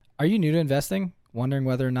Are you new to investing? Wondering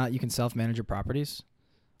whether or not you can self-manage your properties?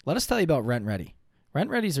 Let us tell you about RentRedi.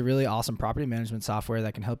 RentRedi is a really awesome property management software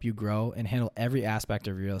that can help you grow and handle every aspect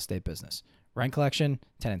of your real estate business. Rent collection,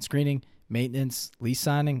 tenant screening, maintenance, lease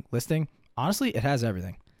signing, listing. Honestly, it has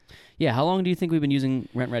everything. Yeah, how long do you think we've been using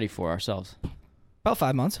RentRedi for ourselves? About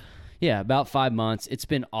 5 months. Yeah, about 5 months. It's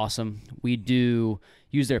been awesome. We do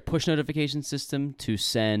use their push notification system to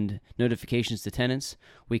send notifications to tenants.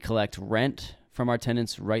 We collect rent from our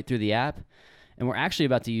tenants right through the app. And we're actually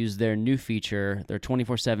about to use their new feature, their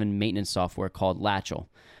 24/7 maintenance software called Latchel.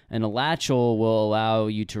 And a Latchel will allow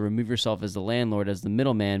you to remove yourself as the landlord, as the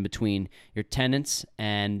middleman between your tenants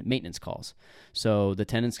and maintenance calls. So the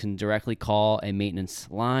tenants can directly call a maintenance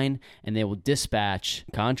line and they will dispatch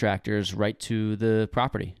contractors right to the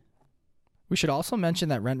property. We should also mention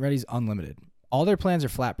that RentRedi is unlimited. All their plans are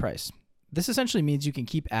flat price. This essentially means you can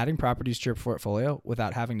keep adding properties to your portfolio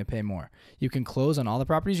without having to pay more. You can close on all the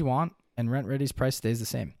properties you want, and RentRedi's price stays the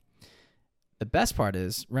same. The best part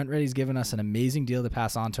is RentRedi's given us an amazing deal to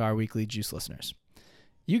pass on to our weekly Juice listeners.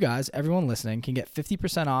 You guys, everyone listening, can get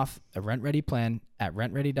 50% off a RentRedi plan at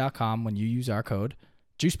rentredi.com when you use our code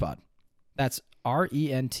JuicePod. That's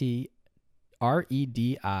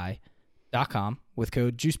RentRedi.com with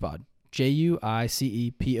code JuicePod.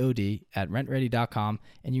 JUICEPOD at rentredi.com,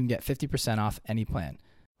 and you can get 50% off any plan.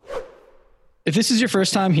 If this is your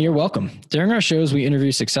first time here, welcome. During our shows, we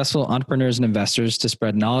interview successful entrepreneurs and investors to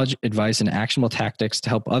spread knowledge, advice, and actionable tactics to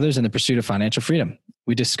help others in the pursuit of financial freedom.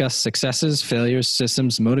 We discuss successes, failures,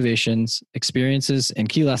 systems, motivations, experiences, and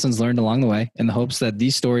key lessons learned along the way in the hopes that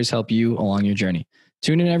these stories help you along your journey.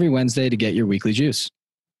 Tune in every Wednesday to get your weekly juice.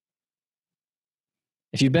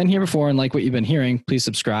 If you've been here before and like what you've been hearing, please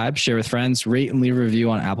subscribe, share with friends, rate, and leave a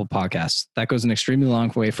review on Apple Podcasts. That goes an extremely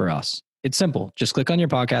long way for us. It's simple. Just click on your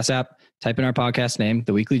podcast app, type in our podcast name,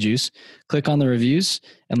 The Weekly Juice, click on the reviews,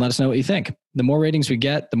 and let us know what you think. The more ratings we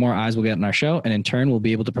get, the more eyes we'll get in our show, and in turn, we'll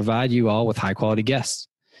be able to provide you all with high-quality guests.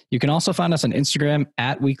 You can also find us on Instagram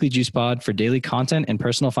at Weekly Juice Pod for daily content and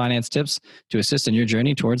personal finance tips to assist in your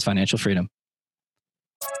journey towards financial freedom.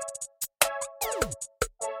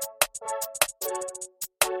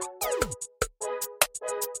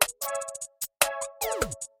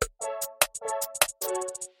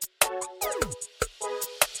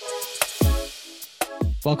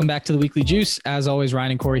 Welcome back to the Weekly Juice. As always,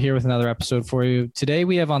 Ryan and Corey here with another episode for you. Today,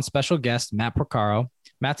 we have on special guest, Matt Porcaro.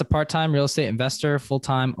 Matt's a part-time real estate investor,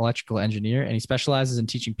 full-time electrical engineer, and he specializes in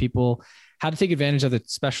teaching people how to take advantage of the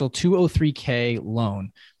special 203K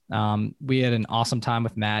loan. We had an awesome time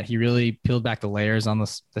with Matt. He really peeled back the layers on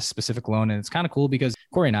this specific loan. And it's kind of cool because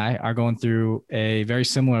Corey and I are going through a very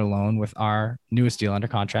similar loan with our newest deal under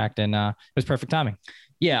contract, and it was perfect timing.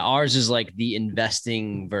 Yeah, ours is like the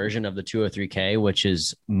investing version of the 203K, which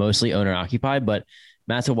is mostly owner occupied, but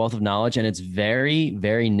Matt's a wealth of knowledge, and it's very,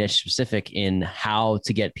 very niche specific in how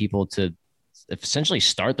to get people to essentially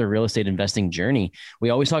start their real estate investing journey.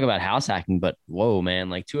 We always talk about house hacking, but whoa,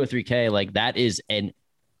 man, like 203K, like that is an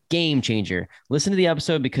game changer. Listen to the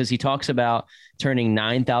episode because he talks about turning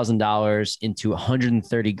 $9,000 into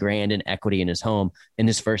 130 grand in equity in his home in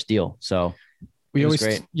his first deal. So we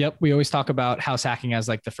always talk about house hacking as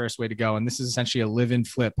like the first way to go. And this is essentially a live and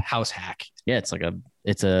flip house hack. Yeah. It's like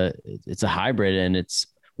it's a hybrid, and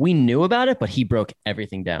we knew about it, but he broke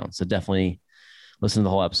everything down. So definitely listen to the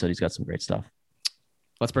whole episode. He's got some great stuff.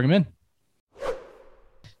 Let's bring him in.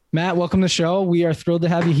 Matt, welcome to the show. We are thrilled to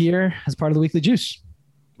have you here as part of the Weekly Juice.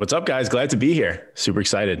 What's up, guys? Glad to be here. Super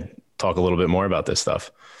excited. Talk a little bit more about this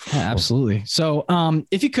stuff. Yeah, absolutely. So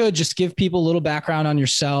if you could just give people a little background on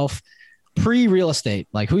yourself, pre-real estate,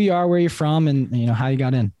 like who you are, where you're from, and how you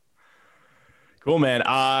got in. Cool, man.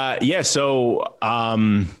 So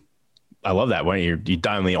I love that. Why don't you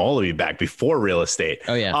dial me all of you back before real estate?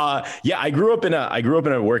 Oh yeah. I grew up in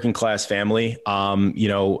a working class family.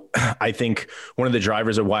 I think one of the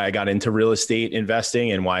drivers of why I got into real estate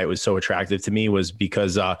investing and why it was so attractive to me was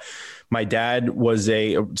because my dad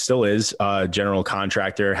still is a general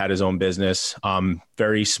contractor, had his own business,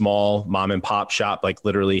 very small mom and pop shop, like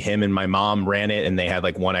literally him and my mom ran it, and they had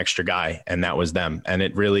like one extra guy, and that was them. And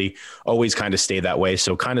it really always kind of stayed that way.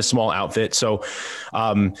 So kind of small outfit. So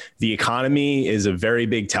the economy is a very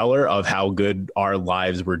big teller of how good our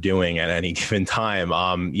lives were doing at any given time.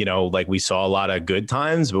 Like we saw a lot of good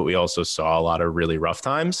times, but we also saw a lot of really rough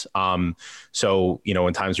times. So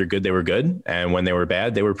when times were good, they were good. And when they were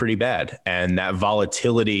bad, they were pretty bad. dad. And that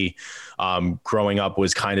volatility growing up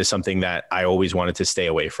was kind of something that I always wanted to stay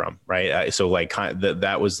away from. Right. So like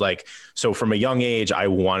that was like, so from a young age, I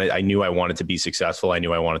knew I wanted to be successful. I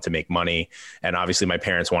knew I wanted to make money. And obviously my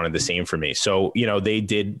parents wanted the same for me. So, you know, they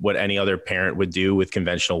did what any other parent would do with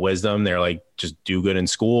conventional wisdom. They're like, just do good in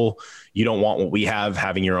school. You don't want what we have.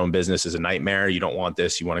 Having your own business is a nightmare. You don't want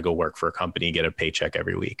this. You want to go work for a company, get a paycheck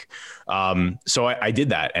every week. So I did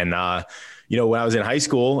that. And, you know, when I was in high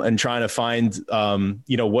school and trying to find,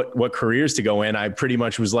 you know, what careers to go in, I pretty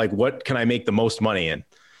much was like, what can I make the most money in?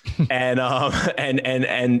 And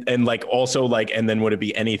like, also like, and then would it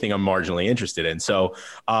be anything I'm marginally interested in? So,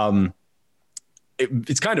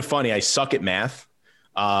 it's kind of funny. I suck at math,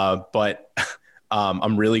 but,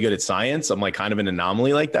 I'm really good at science. I'm like kind of an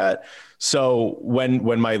anomaly like that. So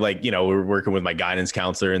when my, like, you know, we're working with my guidance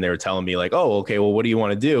counselor and they were telling me like, oh, okay, well, what do you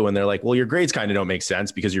want to do? And they're like, well, your grades kind of don't make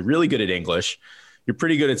sense because you're really good at English. You're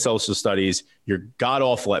pretty good at social studies. You're god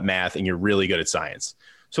awful at math and you're really good at science.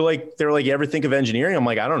 So like, they're like, you ever think of engineering? I'm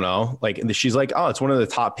like, I don't know. Like, and she's like, oh, it's one of the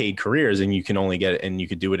top paid careers and you can only get it and you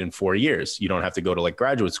could do it in 4 years. You don't have to go to like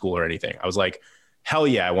graduate school or anything. I was like, hell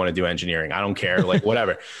yeah, I want to do engineering. I don't care. Like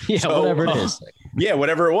whatever. Yeah, so, whatever it is. Yeah,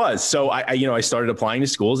 whatever it was. So I, you know, I started applying to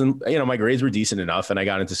schools and, you know, my grades were decent enough and I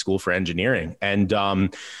got into school for engineering. And,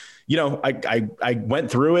 you know, I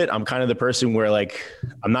went through it. I'm kind of the person where like,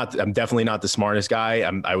 I'm definitely not the smartest guy.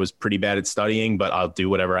 I was pretty bad at studying, but I'll do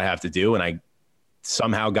whatever I have to do. And I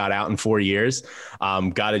somehow got out in 4 years,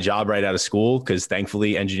 got a job right out of school because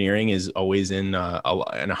thankfully engineering is always in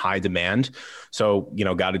a high demand. So, you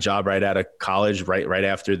know, got a job right out of college, right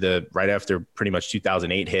after pretty much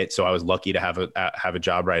 2008 hit. So I was lucky to have a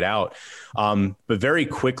job right out, but very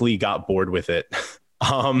quickly got bored with it.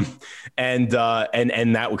 And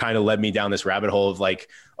that kind of led me down this rabbit hole of like,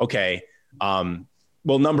 okay, well,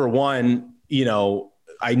 number one, you know,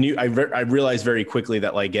 I realized very quickly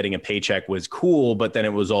that like getting a paycheck was cool, but then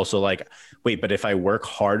it was also like, wait, but if I work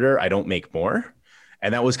harder, I don't make more.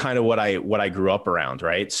 And that was kind of what I grew up around.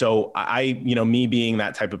 Right. So you know, me being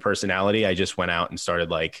that type of personality, I just went out and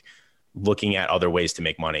started like looking at other ways to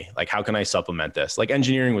make money. Like, how can I supplement this? Like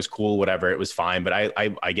engineering was cool, whatever, it was fine, but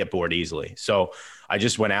I get bored easily. So I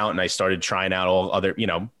just went out and I started trying out all other, you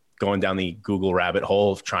know, going down the Google rabbit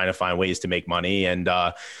hole of trying to find ways to make money and,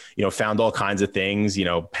 you know, found all kinds of things, you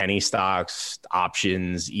know, penny stocks,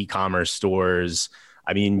 options, e-commerce stores.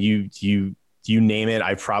 I mean, you name it.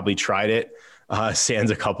 I've probably tried it,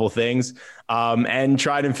 sans a couple things, and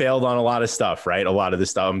tried and failed on a lot of stuff, right? A lot of the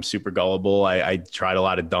stuff, I'm super gullible. I tried a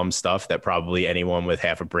lot of dumb stuff that probably anyone with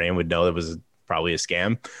half a brain would know that was probably a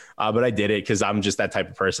scam. But I did it because I'm just that type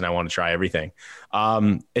of person. I want to try everything.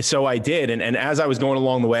 So I did. And as I was going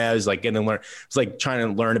along the way, I was like getting to learn, it's like trying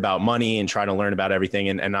to learn about money and trying to learn about everything.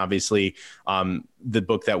 And obviously the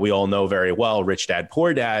book that we all know very well, Rich Dad,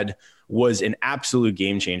 Poor Dad, was an absolute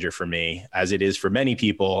game changer for me, as it is for many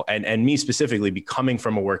people. And me specifically, coming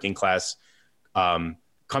from a working class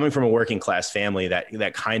family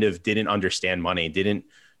that kind of didn't understand money, didn't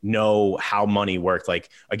know how money worked. Like,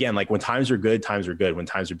 again, like when times were good, times were good. When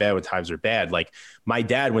times were bad. Like my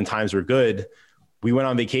dad, when times were good, we went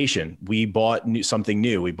on vacation. We bought something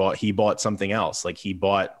new. He bought something else. Like he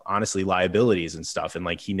bought, honestly, liabilities and stuff. And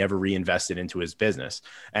like, he never reinvested into his business.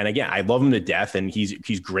 And again, I love him to death and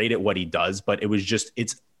he's great at what he does, but it was just,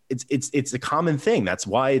 it's a common thing. That's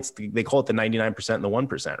why they call it the 99% and the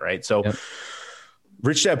 1%. Right. So yep.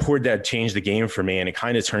 Rich Dad, Poor Dad changed the game for me. And it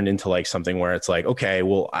kind of turned into like something where it's like, okay,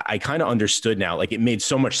 well, I kind of understood now. Like it made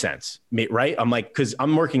so much sense, right? I'm like, cause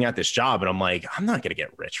I'm working at this job and I'm like, I'm not going to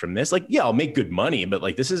get rich from this. Like, yeah, I'll make good money, but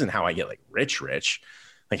like, this isn't how I get like rich.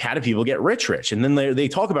 Like, how do people get rich? And then they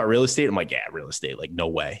talk about real estate. I'm like, yeah, real estate, like no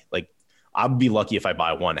way. Like I'll be lucky if I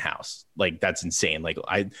buy one house. Like that's insane. Like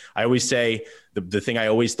I always say the thing I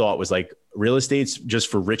always thought was like real estate's just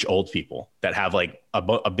for rich old people that have like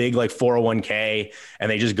a big like 401k and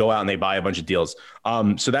they just go out and they buy a bunch of deals.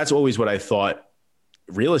 So that's always what I thought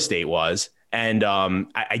real estate was. And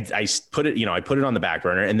I put it, I put it on the back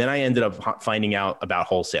burner, and then I ended up finding out about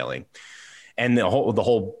wholesaling. And the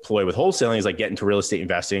whole ploy with wholesaling is like get into real estate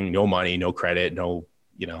investing, no money, no credit, no,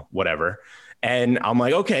 whatever. And I'm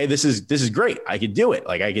like, okay, this is great. I could do it.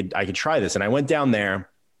 Like I could try this. And I went down there,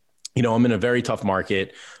 I'm in a very tough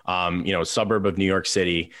market, suburb of New York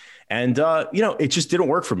City. And, it just didn't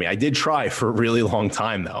work for me. I did try for a really long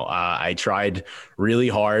time though. I tried really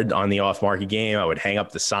hard on the off market game. I would hang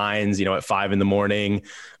up the signs, at 5 a.m,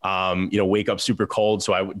 wake up super cold.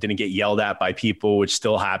 So I didn't get yelled at by people, which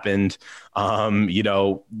still happened. Putting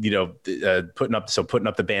up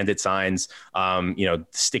the bandit signs,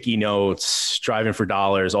 sticky notes, driving for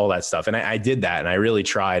dollars, all that stuff. And I did that, and I really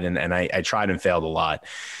tried, and I tried and failed a lot.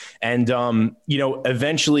 And,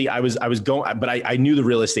 eventually I was going, but I knew the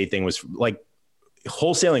real estate thing was like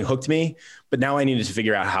wholesaling hooked me, but now I needed to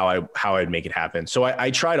figure out how I'd make it happen. So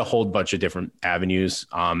I tried a whole bunch of different avenues,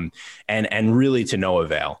 and really to no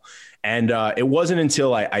avail. And it wasn't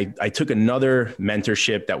until I took another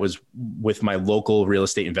mentorship that was with my local real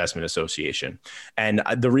estate investment association. And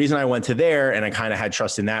the reason I went to there and I kind of had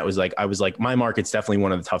trust in that was like, I was like, my market's definitely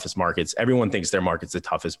one of the toughest markets. Everyone thinks their market's the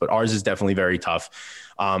toughest, but ours is definitely very tough.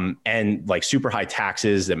 And like super high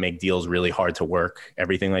taxes that make deals really hard to work,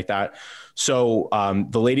 everything like that. So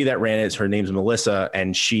the lady that ran it, her name's Melissa,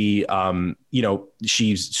 and she,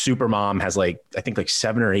 she's super mom, has I think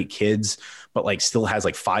 7 or 8 kids, but still has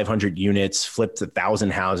 500 units, flipped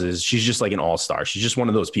 1,000 houses. She's just an all-star. She's just one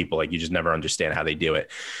of those people, you just never understand how they do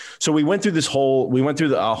it. So we went through the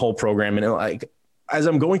whole program, and as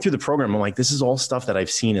I'm going through the program, I'm like, this is all stuff that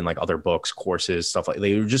I've seen in other books, courses, stuff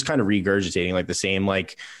they were just kind of regurgitating the same,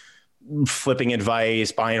 flipping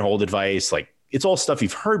advice, buy and hold advice. It's all stuff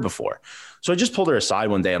you've heard before. So I just pulled her aside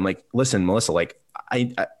one day. I'm like, listen, Melissa,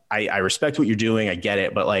 I respect what you're doing. I get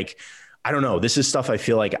it. But I don't know. This is stuff I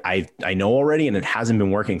feel like I know already, and it hasn't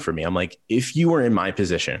been working for me. I'm like, if you were in my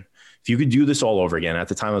position, if you could do this all over again, at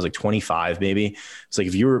the time I was 25, maybe. It's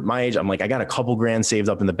if you were my age, I'm like, I got a couple grand saved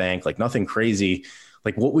up in the bank, nothing crazy.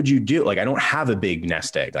 What would you do? I don't have a big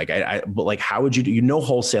nest egg. But how would you do?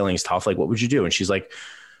 Wholesaling is tough. What would you do? And she's like,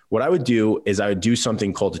 what I would do is I would do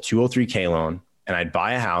something called a 203K loan, and I'd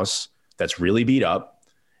buy a house that's really beat up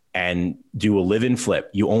and do a live-in flip.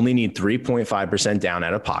 You only need 3.5% down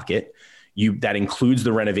out of pocket. That includes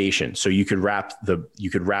the renovation. So you could wrap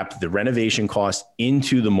the renovation cost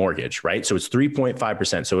into the mortgage, right? So it's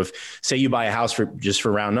 3.5%. So if, say, you buy a house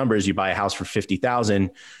for round numbers, you buy a house for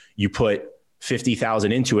 50,000, you put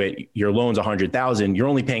 50,000 into it, your loan's 100,000, you're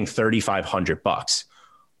only paying $3,500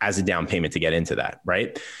 as a down payment to get into that,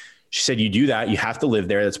 right? She said, you do that, you have to live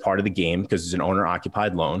there. That's part of the game because it's an owner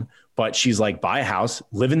occupied loan. But she's like, buy a house,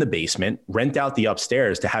 live in the basement, rent out the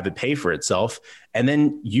upstairs to have it pay for itself. And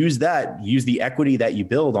then use the equity that you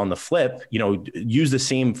build on the flip, use the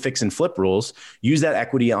same fix and flip rules, use that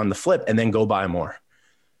equity on the flip, and then go buy more.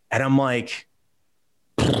 And I'm like,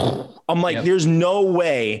 yep. There's no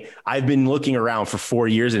way. I've been looking around for 4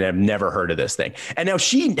 years and I've never heard of this thing. And now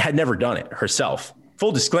she had never done it herself.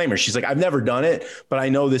 Full disclaimer. She's like, I've never done it, but I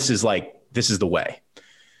know this is the way.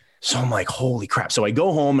 So I'm like, holy crap. So I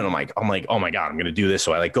go home and I'm like, oh my God, I'm going to do this.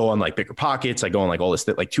 So I go on Bigger Pockets. I go on all this,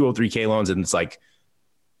 203K loans. And it's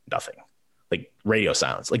nothing, radio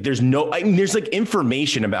silence. There's there's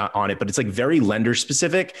information on it, but it's very lender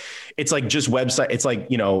specific. It's just website. It's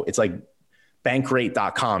it's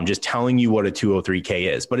bankrate.com just telling you what a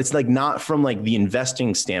 203K is, but it's not from the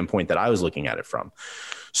investing standpoint that I was looking at it from.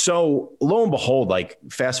 So lo and behold,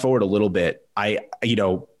 fast forward a little bit, I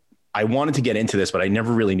wanted to get into this, but I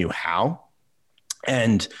never really knew how.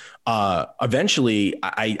 And eventually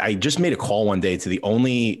I just made a call one day to the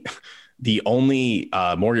only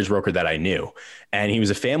mortgage broker that I knew. And he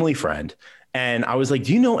was a family friend. And I was like,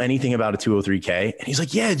 do you know anything about a 203K? And he's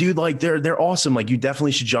like, yeah, dude, they're awesome. You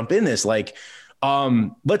definitely should jump in this. Let's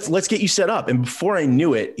get you set up. And before I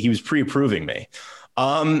knew it, he was pre-approving me.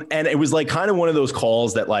 And it was kind of one of those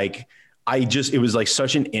calls that it was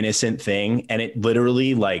such an innocent thing. And it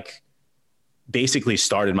literally basically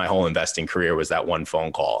started my whole investing career was that one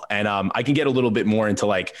phone call. And I can get a little bit more into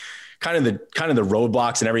kind of the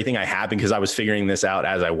roadblocks and everything I had because I was figuring this out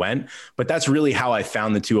as I went. But that's really how I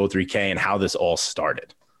found the 203K and how this all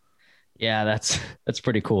started. Yeah, that's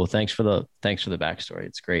pretty cool. Thanks for the backstory.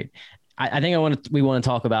 It's great. I think we want to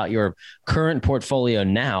talk about your current portfolio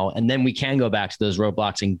now, and then we can go back to those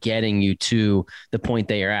roadblocks and getting you to the point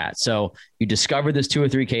that you're at. So you discovered this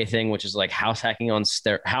 203K thing, which is house hacking /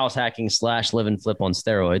 live and flip on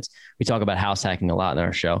steroids. We talk about house hacking a lot in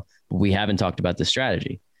our show, but we haven't talked about this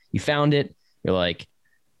strategy. You found it. You're like,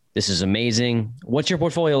 this is amazing. What's your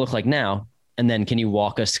portfolio look like now? And then can you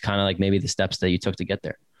walk us to kind of maybe the steps that you took to get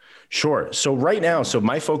there? Sure. So right now,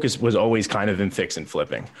 my focus was always kind of in fix and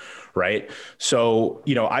flipping, right? So,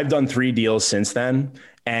 I've done 3 deals since then,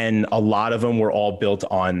 and a lot of them were all built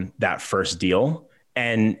on that first deal.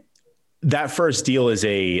 And that first deal is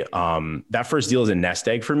a nest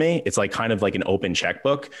egg for me. It's like kind of like an open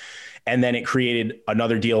checkbook. And then it created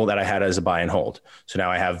another deal that I had as a buy and hold. So now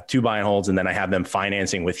I have 2 buy and holds, and then I have them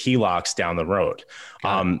financing with HELOCs down the road.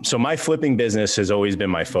 So my flipping business has always been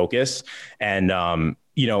my focus. And,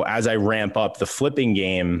 as I ramp up the flipping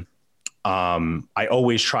game, I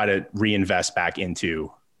always try to reinvest back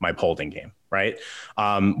into my holding game. Right.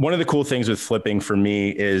 One of the cool things with flipping for me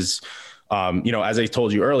is, as I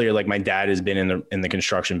told you earlier, like my dad has been in the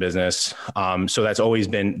construction business. So that's always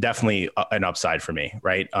been definitely an upside for me.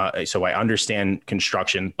 Right. So I understand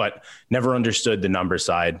construction, but never understood the number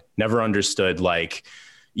side, never understood like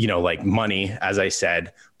money, as I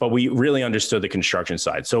said, but we really understood the construction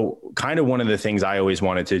side. So kind of one of the things I always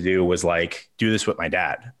wanted to do was like, do this with my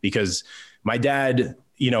dad, because my dad,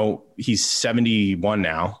 he's 71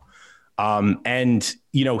 now. And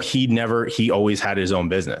he always had his own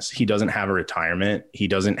business. He doesn't have a retirement. He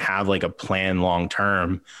doesn't have like a plan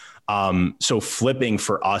long-term. So flipping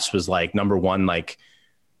for us was like, number one, like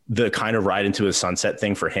the kind of ride into a sunset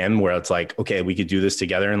thing for him, where it's like, okay, we could do this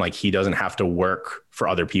together. And like, he doesn't have to work for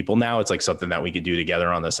other people now. It's like something that we could do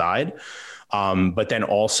together on the side. But then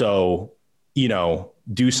also,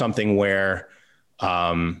 do something where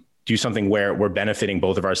we're benefiting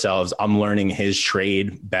both of ourselves. I'm learning his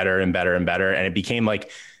trade better and better and better. And it became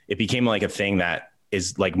like a thing that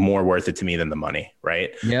is like more worth it to me than the money.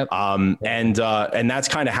 Right. Yep. And that's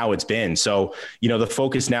kind of how it's been. So, the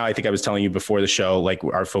focus now, I think I was telling you before the show, like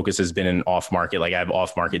our focus has been in off market. Like I have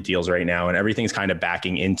off market deals right now, and everything's kind of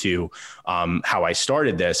backing into, how I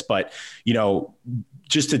started this. But,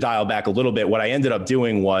 just to dial back a little bit, what I ended up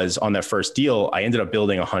doing was on that first deal, I ended up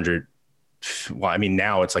building now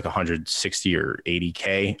it's like 160 or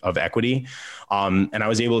 80K of equity. And I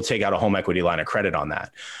was able to take out a home equity line of credit on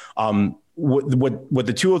that. What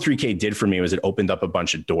the 203K did for me was it opened up a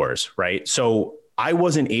bunch of doors, right? So I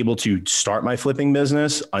wasn't able to start my flipping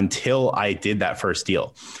business until I did that first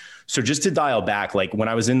deal. So just to dial back, like when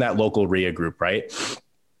I was in that local RIA group, right,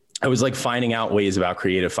 I was like finding out ways about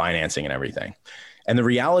creative financing and everything. And the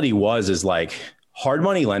reality is like hard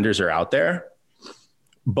money lenders are out there.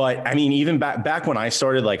 But I mean, even back when I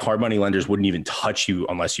started, like hard money lenders wouldn't even touch you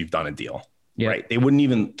unless you've done a deal, right? They wouldn't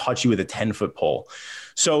even touch you with a 10-foot pole.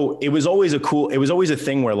 So it was always a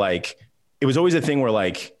thing where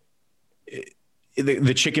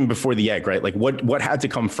the chicken before the egg, right? Like what had to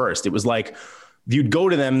come first? It was like, you'd go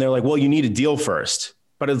to them, they're like, well, you need a deal first.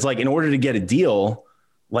 But it's like, in order to get a deal,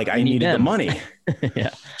 like I needed the money.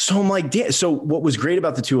 Yeah. So I'm like, so what was great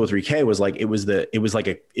about the 203K was like, it was like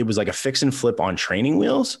a fix and flip on training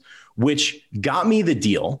wheels, which got me the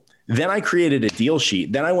deal. Then I created a deal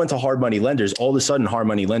sheet. Then I went to hard money lenders. All of a sudden, hard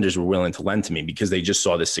money lenders were willing to lend to me because they just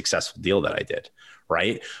saw this successful deal that I did.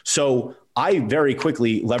 Right. So I very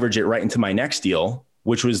quickly leveraged it right into my next deal,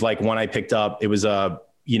 which was like one I picked up. It was and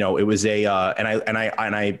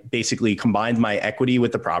I basically combined my equity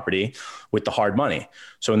with the property with the hard money.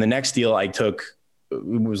 So in the next deal, it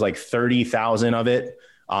was like 30,000 of it,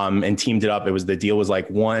 and teamed it up. The deal was like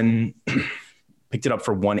picked it up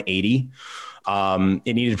for 180.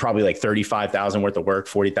 It needed probably like 35,000 worth of work,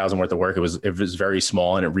 40,000 worth of work. It was very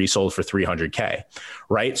small, and it resold for 300K.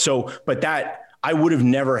 Right. So, but I would have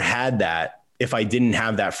never had that if I didn't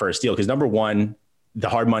have that first deal. Cause number one, the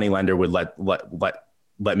hard money lender would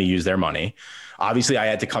let me use their money. Obviously I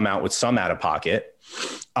had to come out with some out of pocket.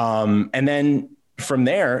 And then from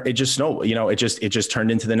there, it just it just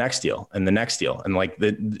turned into the next deal and the next deal. And like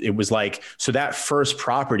it was like, so that first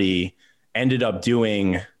property ended up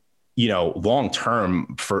doing,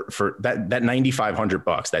 long-term for that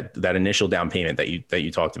 $9,500, that initial down payment that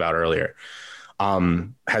you talked about earlier,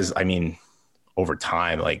 has, over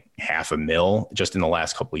time, like $500,000 just in the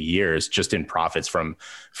last couple of years, just in profits from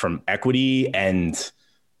equity and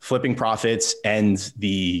flipping profits and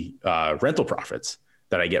the rental profits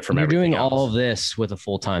that I get from you're everything doing else. all of this with a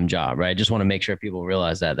full-time job, right? I just want to make sure people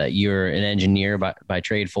realize that you're an engineer by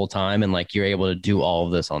trade full-time, and like you're able to do all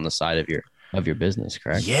of this on the side of your business,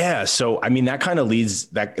 correct? Yeah. So, that kind of leads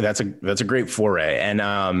that's a great foray.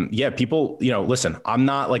 And, people, listen, I'm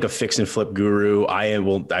not like a fix and flip guru.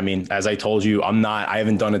 As I told you, I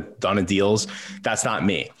haven't done a deals. That's not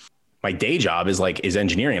me. My day job is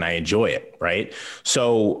engineering, and I enjoy it. Right.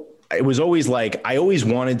 So it was always like, I always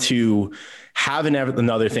wanted to have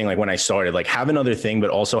another thing. Like when I started, like have another thing, but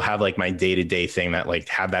also have like my day-to-day thing that like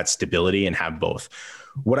have that stability and have both.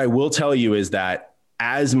 What I will tell you is that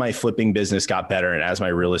as my flipping business got better and as my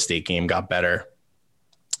real estate game got better,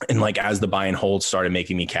 and like as the buy and hold started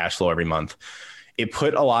making me cash flow every month, it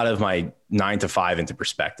put a lot of my 9 to 5 into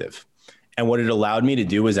perspective. And what it allowed me to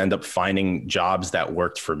do was end up finding jobs that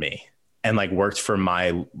worked for me. and like worked for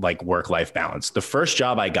my like work-life balance. The first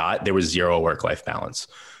job I got, there was zero work-life balance,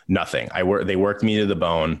 nothing. They worked me to the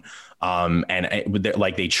bone.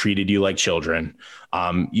 Like they treated you like children.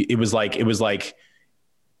 It was like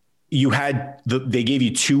they gave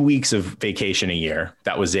you 2 weeks of vacation a year.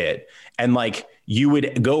 That was it. And like, you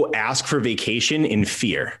would go ask for vacation in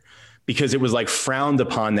fear because it was like frowned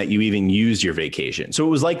upon that you even used your vacation. So it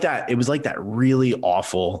was like that. It was like that really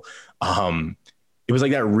awful,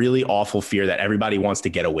 fear that everybody wants to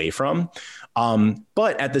get away from.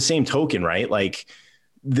 But at the same token, right? Like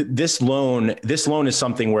this loan is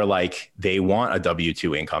something where like they want a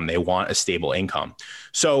W-2 income. They want a stable income.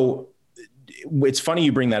 So it's funny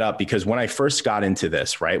you bring that up because when I first got into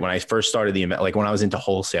this, right, when I first started like when I was into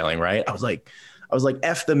wholesaling, right, I was like,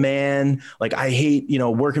 F the man. Like, I hate,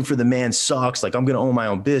 working for the man sucks. Like, I'm going to own my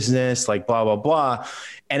own business, like blah, blah, blah.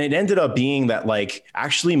 And it ended up being that like,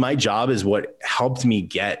 actually my job is what helped me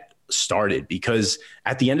get started, because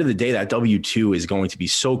at the end of the day, that W-2 is going to be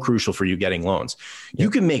so crucial for you getting loans.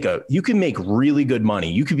 Yep. You can make really good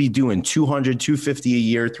money. You could be doing 200, 250 a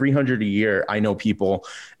year, 300 a year. I know people,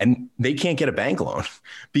 and they can't get a bank loan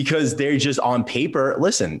because they're just on paper.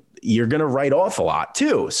 Listen, you're going to write off a lot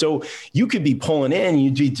too. So you could be pulling in,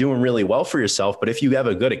 you'd be doing really well for yourself. But if you have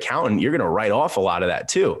a good accountant, you're going to write off a lot of that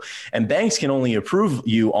too. And banks can only approve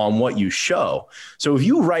you on what you show. So if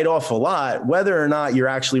you write off a lot, whether or not you're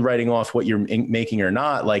actually writing off what you're making or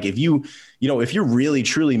not, like if you're really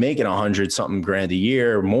truly making 100 something grand a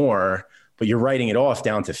year or more, but you're writing it off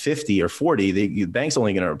down to 50 or 40, the bank's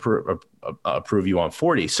only going to approve you on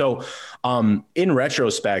 40. So in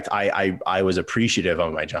retrospect, I was appreciative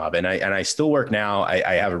of my job, and I still work now.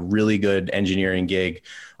 I have a really good engineering gig,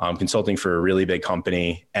 consulting for a really big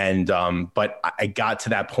company. And but I got to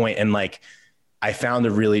that point and like I found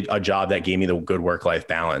a job that gave me the good work-life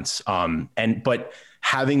balance. But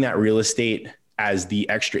having that real estate as the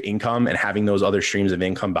extra income and having those other streams of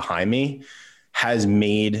income behind me has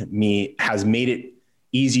made it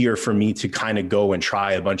easier for me to kind of go and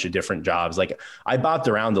try a bunch of different jobs. Like I bopped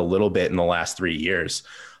around a little bit in the last 3 years,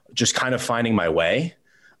 just kind of finding my way.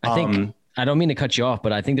 I think, I don't mean to cut you off,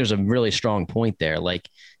 but I think there's a really strong point there. Like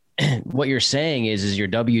what you're saying is your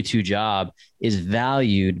W-2 job is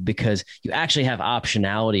valued because you actually have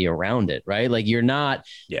optionality around it, right? Like you're not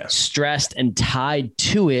stressed and tied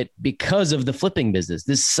to it because of the flipping business.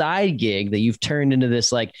 This side gig that you've turned into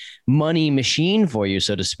this like money machine for you,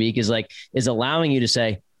 so to speak, is allowing you to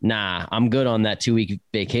say, nah, I'm good on that 2-week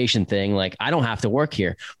vacation thing. Like I don't have to work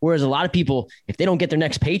here. Whereas a lot of people, if they don't get their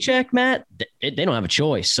next paycheck, Matt, they don't have a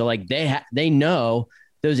choice. So like they know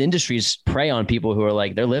those industries prey on people who are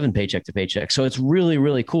like, they're living paycheck to paycheck. So it's really,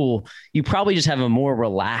 really cool. You probably just have a more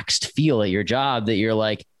relaxed feel at your job that you're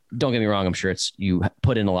like, don't get me wrong, I'm sure you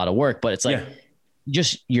put in a lot of work, but it's like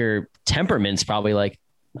just your temperament's probably like,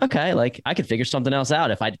 okay, like I could figure something else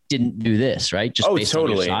out if I didn't do this, right? Just based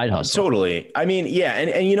on your side hustle. Totally. I mean, yeah.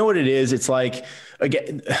 And you know what it is? It's like,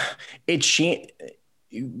 again,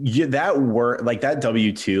 that work, like that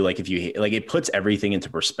W-2, like if you like, it puts everything into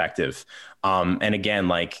perspective. And again,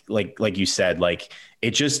 like you said, like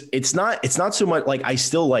it's not so much like I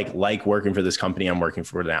still like working for this company I'm working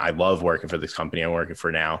for now. I love working for this company I'm working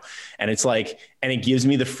for now. And it's like, and it gives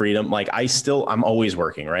me the freedom. Like I'm always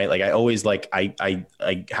working, right? Like I always I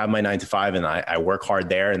have my 9 to 5 and I work hard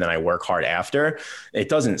there and then I work hard after. It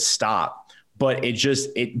doesn't stop. But it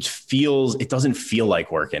doesn't feel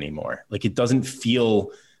like work anymore. Like it doesn't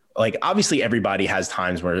feel like, obviously everybody has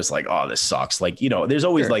times where it's like, oh, this sucks. Like, there's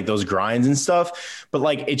always like those grinds and stuff, but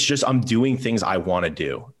like, it's just, I'm doing things I want to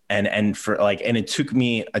do. And it took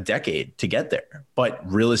me a decade to get there, but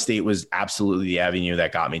real estate was absolutely the avenue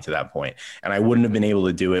that got me to that point. And I wouldn't have been able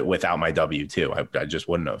to do it without my W-2. I just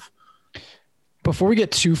wouldn't have. Before we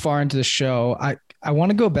get too far into the show, I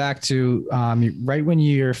want to go back to right when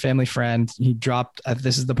your family friend, he dropped,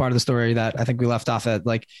 this is the part of the story that I think we left off at,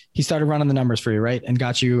 like he started running the numbers for you, right? And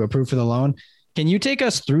got you approved for the loan. Can you take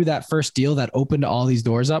us through that first deal that opened all these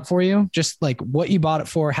doors up for you? Just like what you bought it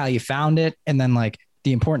for, how you found it, and then like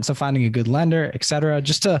the importance of finding a good lender, et cetera,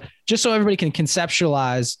 just so everybody can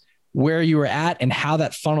conceptualize where you were at and how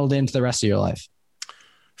that funneled into the rest of your life.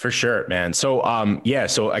 For sure, man. So,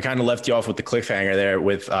 so I kind of left you off with the cliffhanger there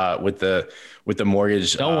with the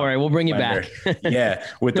mortgage. Don't worry, we'll bring you lender. back.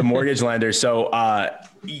 With the mortgage lender. So,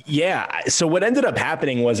 so what ended up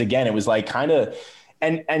happening was, again, it was like kind of,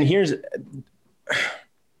 and here's,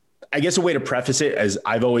 I guess a way to preface it as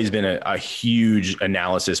I've always been a huge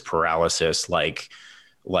analysis paralysis,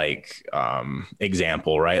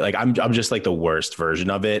 example, right? Like I'm just like the worst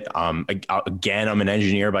version of it. Again, I'm an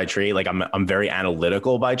engineer by trade. Like I'm very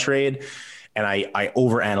analytical by trade. and I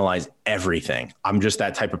overanalyze everything. I'm just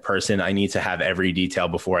that type of person. I need to have every detail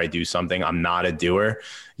before I do something. I'm not a doer.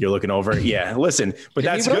 You're looking over. Yeah, listen, but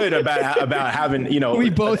that's good about having, you know, we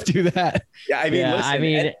both do that. Yeah, I mean,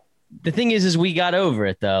 listen, the thing is we got over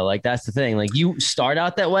it though. Like, that's the thing. Like, you start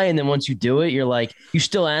out that way, and then once you do it, you're like, you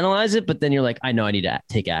still analyze it, but then you're like, I know I need to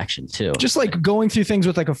take action too. Just like going through things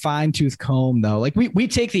with like a fine tooth comb though. Like we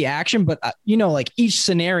take the action, but you know, like each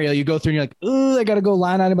scenario you go through and you're like, oh, I got to go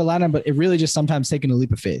line item by line item, but it really just sometimes taking a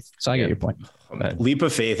leap of faith. So I get your point. Leap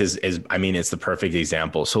of faith is, I mean, it's the perfect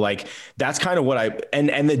example. So like, that's kind of what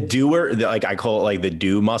and the doer, like I call it like the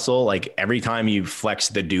do muscle. Like every time you flex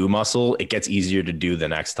the do muscle, it gets easier to do the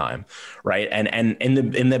next time. Right. And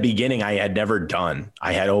in the beginning, I had never done,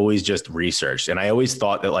 I had always just researched, and I always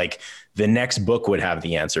thought that like the next book would have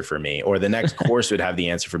the answer for me, or the next course would have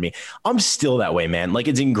the answer for me. I'm still that way, man. Like,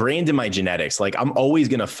 it's ingrained in my genetics. Like, I'm always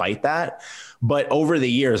going to fight that. But over the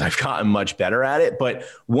years, I've gotten much better at it. But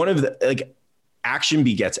one of the, like, action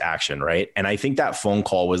begets action, right? And I think that phone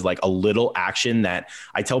call was like a little action that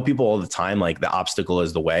I tell people all the time, like, the obstacle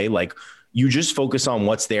is the way. Like, you just focus on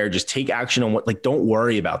what's there. Just take action on what, like, don't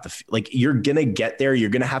worry about like, you're going to get there. You're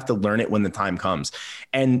going to have to learn it when the time comes.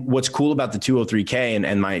 And what's cool about the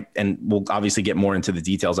 203K and we'll obviously get more into the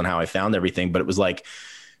details on how I found everything, but it was like,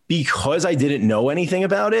 because I didn't know anything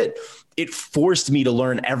about it, it forced me to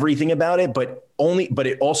learn everything about it, but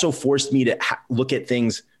it also forced me to look at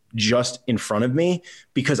things just in front of me,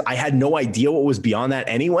 because I had no idea what was beyond that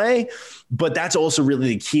anyway. But that's also really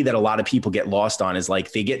the key that a lot of people get lost on, is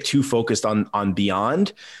like they get too focused on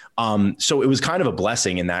beyond. So it was kind of a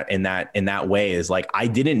blessing in that way, is like, I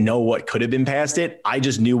didn't know what could have been past it. I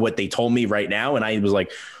just knew what they told me right now. And I was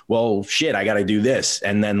like, well, shit, I got to do this.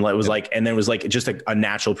 And then it was like just a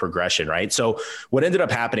natural progression. Right. So what ended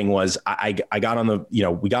up happening was I got on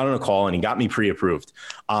we got on a call, and he got me pre-approved.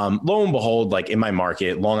 Lo and behold, like in my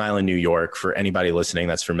market, Long Island, New York, for anybody listening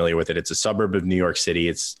that's familiar with it, it's a suburb of New York City.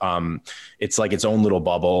 It's like its own little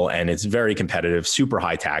bubble, and it's very competitive, super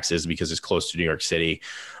high taxes because it's close to New York City.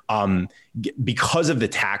 Because of the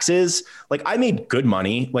taxes, like, I made good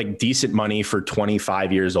money, like decent money for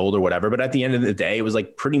 25 years old or whatever. But at the end of the day, it was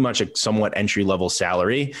like pretty much a somewhat entry-level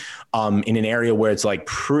salary in an area where it's like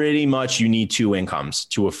pretty much you need two incomes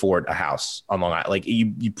to afford a house on Long Island. Like,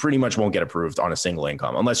 you pretty much won't get approved on a single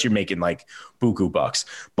income unless you're making like buku bucks.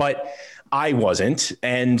 But I wasn't.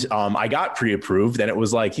 And I got pre-approved, and it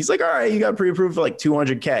was like, he's like, all right, you got pre-approved for like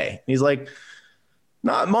 200K. And he's like,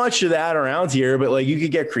 not much of that around here, but like, you could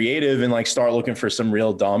get creative and like start looking for some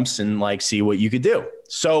real dumps and like see what you could do.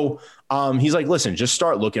 So he's like, listen, just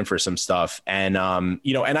start looking for some stuff. And, and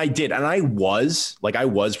I did, and I was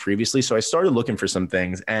previously. So I started looking for some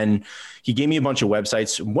things, and he gave me a bunch of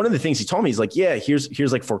websites. One of the things he told me is like, yeah,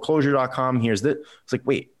 here's like foreclosure.com. Here's that. It's like,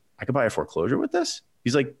 wait, I could buy a foreclosure with this?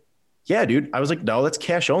 He's like, yeah, dude. I was like, no, that's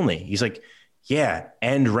cash only. He's like, yeah,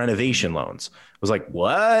 and renovation loans. I was like,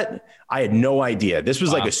 what? I had no idea. This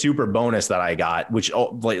was like a super bonus that I got, which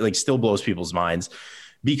like still blows people's minds,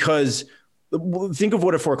 because think of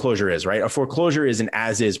what a foreclosure is, right? A foreclosure is an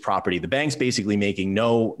as-is property. The bank's basically making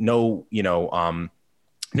no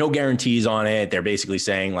guarantees on it. They're basically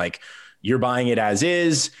saying like, you're buying it as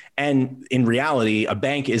is. And in reality, a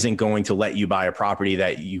bank isn't going to let you buy a property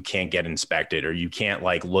that you can't get inspected, or you can't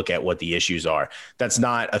like look at what the issues are. That's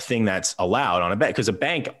not a thing that's allowed on a bank, because a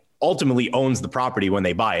bank ultimately owns the property when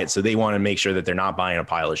they buy it. So they want to make sure that they're not buying a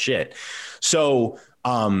pile of shit. So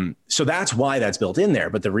that's why that's built in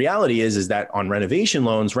there. But the reality is that on renovation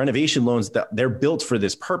loans, they're built for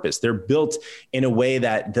this purpose. They're built in a way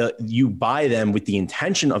that you buy them with the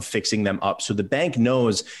intention of fixing them up. So the bank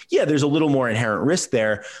knows, yeah, there's a little more inherent risk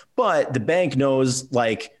there, but the bank knows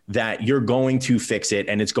like that you're going to fix it,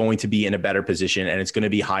 and it's going to be in a better position, and it's going to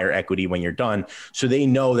be higher equity when you're done. So they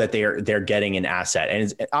know that they're getting an asset,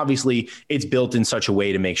 and obviously it's built in such a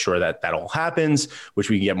way to make sure that all happens, which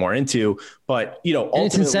we can get more into. But and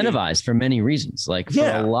it's incentivized for many reasons, like for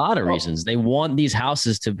a lot of reasons. They want these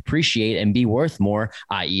houses to appreciate and be worth more,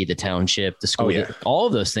 i.e. the township, the school, all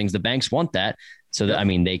of those things. The banks want that, so that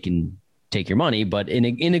they can take your money, but in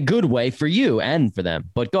a good way for you and for them.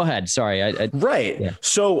 But go ahead. Sorry. Right. Yeah.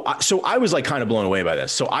 So I was like kind of blown away by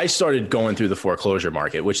this. So I started going through the foreclosure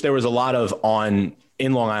market, which there was a lot of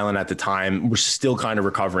in Long Island at the time. We're still kind of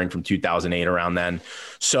recovering from 2008 around then.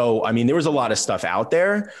 So, there was a lot of stuff out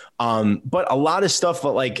there, but a lot of stuff,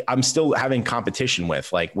 but like I'm still having competition with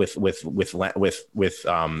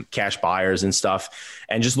cash buyers and stuff,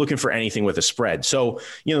 and just looking for anything with a spread. So,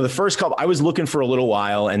 the first couple, I was looking for a little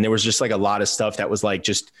while, and there was just like a lot of stuff that was like,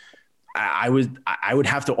 just, I would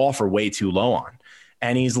have to offer way too low on.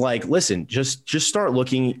 And he's like, listen, just start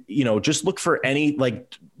looking, just look for any,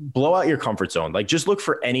 like, blow out your comfort zone. Like, just look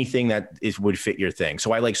for anything that would fit your thing.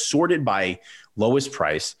 So I like sorted by lowest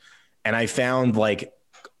price, and I found like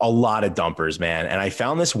a lot of dumpers, man. And I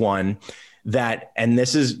found this one and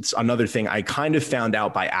this is another thing I kind of found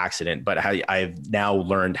out by accident, but I've now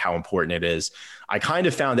learned how important it is. I kind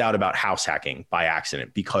of found out about house hacking by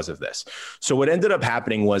accident because of this. So what ended up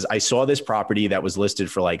happening was I saw this property that was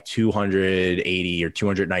listed for like 280 or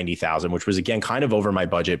 290,000, which was, again, kind of over my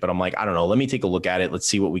budget, but I'm like, I don't know, let me take a look at it. Let's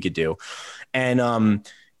see what we could do. And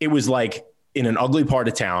it was like in an ugly part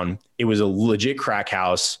of town. It was a legit crack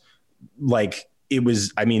house. Like,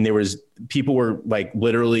 people were like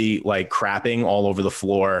literally like crapping all over the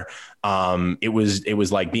floor. It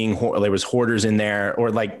was like there was hoarders in there,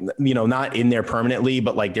 or like, not in there permanently,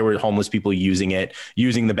 but like there were homeless people using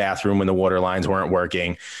the bathroom when the water lines weren't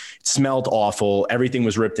working. It smelled awful. Everything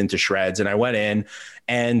was ripped into shreds. And I went in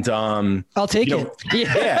and, I'll take it.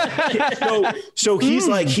 Yeah. So he's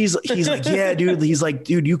like, yeah, dude. He's like,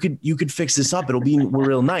 dude, you could fix this up. It'll be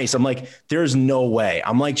real nice. I'm like, there's no way.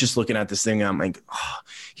 I'm like, just looking at this thing. And I'm like, oh.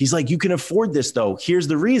 He's like, you can afford this though. Here's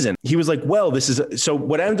the reason. He was like, well, so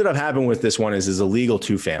what ended up happening with this one is a legal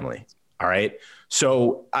 2-family. All right.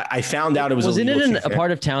 So I found out it was Wasn't it in a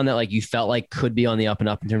part of town that like you felt like could be on the up and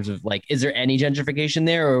up in terms of like, is there any gentrification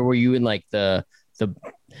there, or were you in like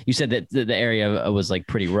you said that the area was like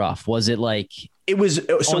pretty rough. Was it like it was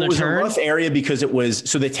a rough area because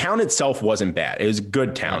the town itself wasn't bad. It was a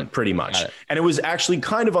good town pretty much. And it was actually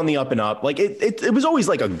kind of on the up and up. Like it was always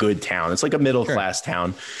like a good town. It's like a middle class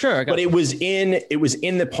town. Sure. But it was in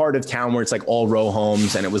the part of town where it's like all row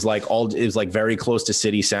homes, and it was like very close to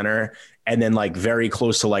city center, and then like very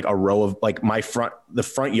close to like a row of like the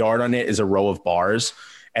front yard on it is a row of bars.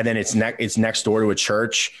 And then it's next door to a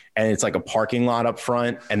church, and it's like a parking lot up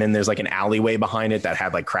front. And then there's like an alleyway behind it that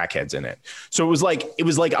had like crackheads in it. So it was like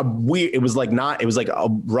a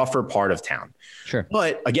rougher part of town. Sure.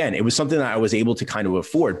 But again, it was something that I was able to kind of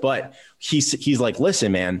afford. But he's like,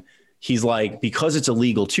 listen, man, he's like, because it's a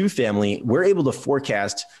legal 2-family, we're able to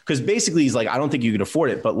forecast, because basically he's like, I don't think you can afford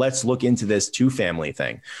it, but let's look into this 2-family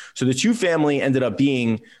thing. So the 2-family ended up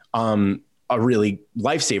being, a really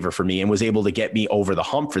lifesaver for me, and was able to get me over the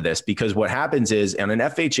hump for this, because what happens is on an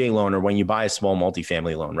FHA loan, or when you buy a small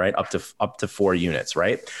multifamily loan, right, up to 4 units,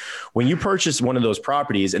 right, when you purchase one of those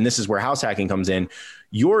properties, and this is where house hacking comes in,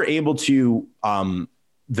 you're able to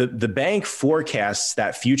the bank forecasts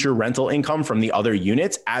that future rental income from the other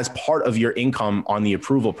units as part of your income on the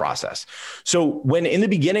approval process. So when in the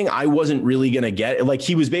beginning, I wasn't really going to get, like,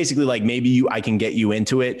 he was basically like, maybe I can get you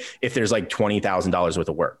into it if there's like $20,000 worth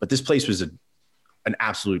of work. But this place was an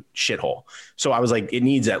absolute shithole. So I was like, it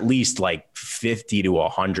needs at least like 50 to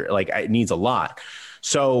 100. Like, it needs a lot.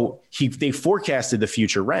 So they forecasted the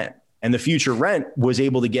future rent. And the future rent was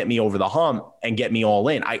able to get me over the hump and get me all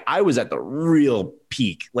in. I was at the real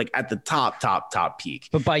peak, like at the top peak.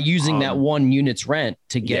 But by using that 1 unit's rent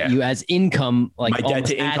to get you as income, like my debt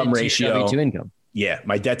to income ratio, to income. Yeah,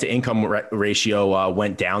 my debt to income ratio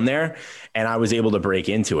went down there, and I was able to break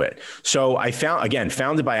into it. So I found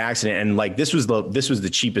it by accident, and like this was the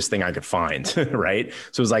cheapest thing I could find, right?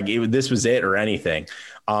 So it was like this was it or anything.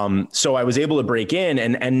 So I was able to break in,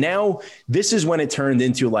 and now this is when it turned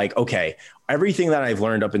into like, okay, everything that I've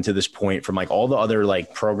learned up until this point from like all the other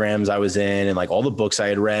like programs I was in and like all the books I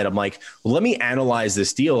had read, I'm like, well, let me analyze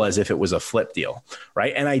this deal as if it was a flip deal.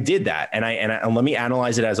 Right. And I did that. And let me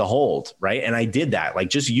analyze it as a hold. Right. And I did that, like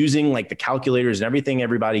just using like the calculators and everything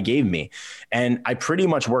everybody gave me. And I pretty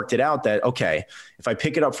much worked it out that, okay, if I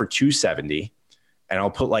pick it up for 270 and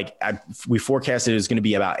I'll put we forecasted it was going to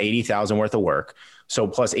be about 80,000 worth of work. So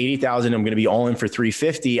plus 80,000, I'm going to be all in for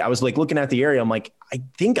 350. I was like looking at the area. I'm like, I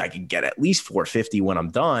think I could get at least 450 when I'm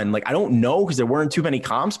done. Like, I don't know, because there weren't too many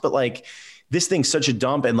comps, but like this thing's such a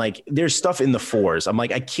dump, and like there's stuff in the 4s. I'm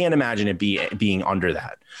like, I can't imagine it being under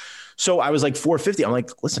that. So I was like 450. I'm like,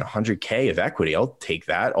 listen, 100K of equity, I'll take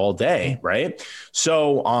that all day. Right.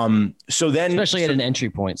 So then, especially at an entry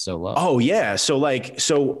point so low. Oh yeah. So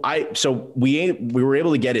we were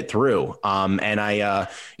able to get it through. And I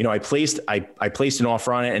placed an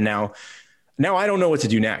offer on it, and now I don't know what to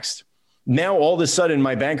do next. Now, all of a sudden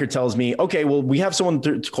my banker tells me, okay, well, we have someone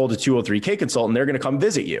called a 203K consultant. They're going to come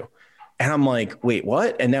visit you. And I'm like, wait,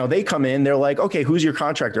 what? And now they come in, they're like, okay, who's your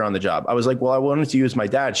contractor on the job? I was like, well, I wanted to use my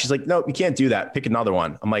dad. She's like, no, you can't do that. Pick another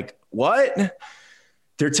one. I'm like, what?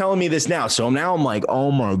 they're telling me this now. So now I'm like,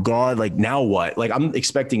 oh my God, like now what? Like I'm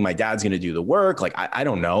expecting my dad's going to do the work. Like, I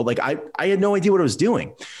don't know. Like I had no idea what I was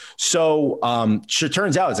doing. So it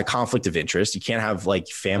turns out it's a conflict of interest. You can't have like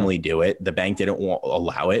family do it. The bank didn't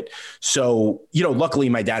allow it. So, luckily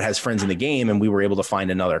my dad has friends in the game and we were able to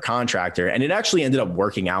find another contractor, and it actually ended up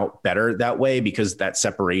working out better that way because that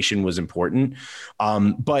separation was important.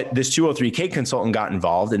 But this 203K consultant got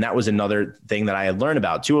involved, and that was another thing that I had learned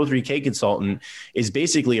about. 203K consultant is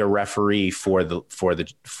basically a referee for the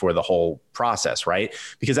whole process, right?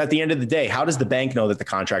 Because at the end of the day, how does the bank know that the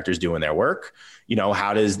contractor is doing their work?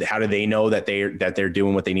 How do they know that they're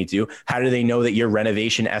doing what they need to do? How do they know that your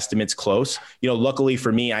renovation estimate's close? Luckily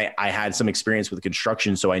for me, I had some experience with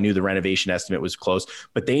construction, so I knew the renovation estimate was close,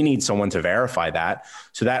 but they need someone to verify that.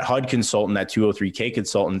 So that HUD consultant, that 203K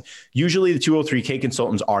consultant, usually the 203K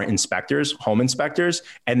consultants are inspectors, home inspectors,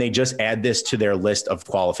 and they just add this to their list of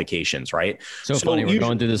qualifications, right? So funny. We're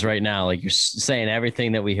going through this right now. Like you're saying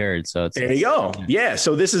everything that we heard. So there you go. Yeah.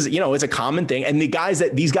 So this is, it's a common thing. And these guys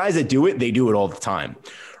that do it, they do it all the time.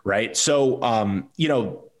 Right. So,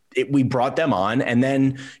 we brought them on, and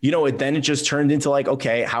then, it just turned into like,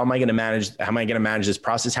 okay, how am I going to manage this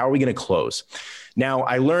process? How are we going to close? Now,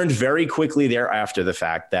 I learned very quickly thereafter the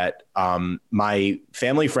fact that my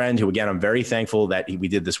family friend, who, again, I'm very thankful that we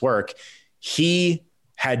did this work, he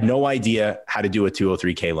had no idea how to do a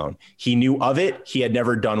 203K loan. He knew of it. He had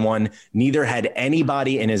never done one. Neither had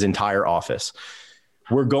anybody in his entire office.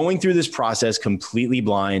 We're going through this process completely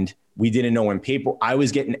blind. We didn't know I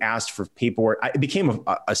was getting asked for paperwork. It became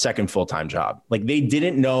a second full-time job. Like they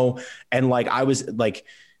didn't know. And like, I was like,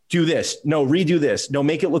 do this. No, redo this. No,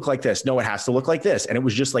 make it look like this. No, it has to look like this. And it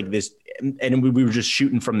was just like this. And we were just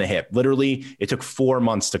shooting from the hip. Literally, it took 4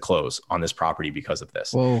 months to close on this property because of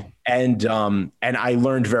this. Whoa. And I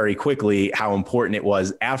learned very quickly how important it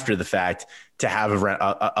was after the fact to have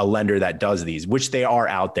a lender that does these, which they are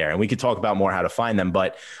out there. And we could talk about more how to find them.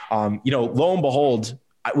 But, lo and behold,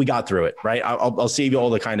 we got through it, right? I'll save you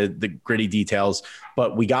all the kind of the gritty details,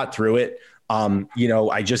 but we got through it.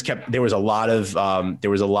 I just there was a lot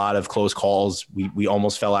of close calls. We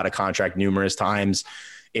almost fell out of contract numerous times.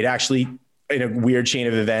 It actually, in a weird chain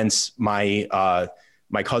of events, my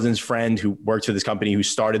cousin's friend who worked for this company, who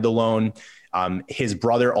started the loan, his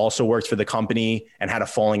brother also worked for the company and had a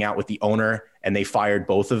falling out with the owner, and they fired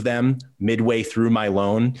both of them midway through my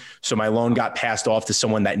loan. So my loan got passed off to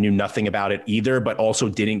someone that knew nothing about it either, but also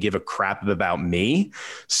didn't give a crap about me.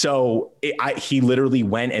 So he literally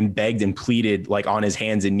went and begged and pleaded, like on his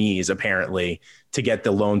hands and knees, apparently, to get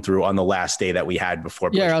the loan through on the last day that we had before.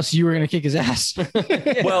 Yeah, or else you were going to kick his ass.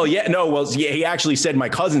 He actually said my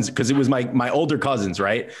cousins, because it was my older cousins,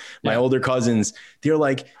 right? My older cousins, they're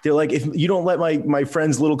like, if you don't let my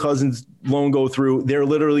friend's little cousin's loan go through, they're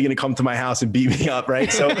literally going to come to my house and beat me up,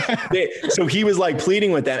 right? So so he was like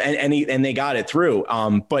pleading with them, and they got it through.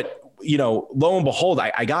 But lo and behold,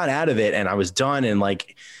 I got out of it and I was done, and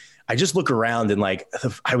like, I just look around and like,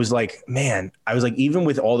 I was like, man, even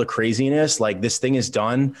with all the craziness, like this thing is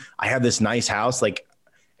done. I have this nice house, like,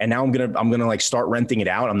 and now I'm going to like start renting it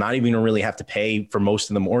out. I'm not even gonna really have to pay for most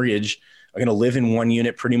of the mortgage. I'm going to live in one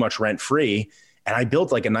unit pretty much rent free. And I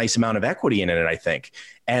built like a nice amount of equity in it, I think.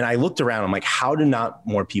 And I looked around, I'm like, how do not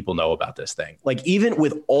more people know about this thing? Like, even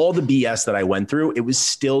with all the BS that I went through, it was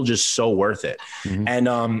still just so worth it. Mm-hmm. And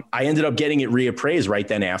I ended up getting it reappraised right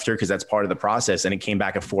then after, because that's part of the process. And it came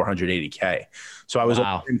back at 480K. So I was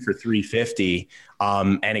in for 350,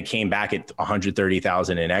 and it came back at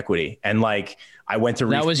 130,000 in equity. And like, I went to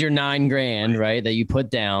that was your $9,000, right? That you put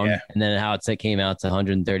down, and then how it came out to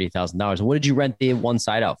 $130,000. What did you rent the one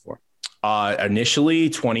side out for?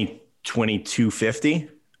 Initially 2250,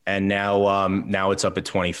 and now it's up at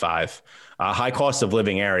 25. High cost of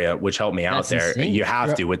living area, which helped me out there. Insane. You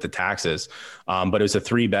have to with the taxes. But it was a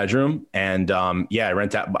 3-bedroom, and I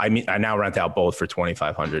now rent out both for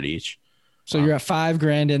 2,500 each. So you're at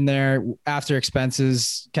 $5,000 in there after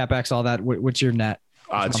expenses, CapEx, all that. What's your net?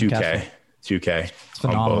 2K. It's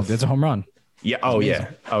phenomenal. It's a home run. Yeah. Oh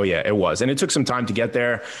yeah. It was. And it took some time to get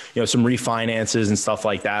there, some refinances and stuff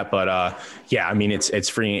like that. But I mean, it's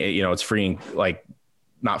free, it's free, like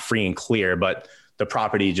not free and clear, but the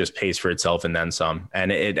property just pays for itself and then some.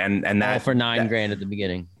 And that all for $9,000 at the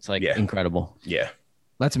beginning. It's like incredible. Yeah.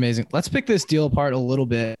 That's amazing. Let's pick this deal apart a little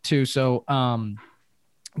bit too. So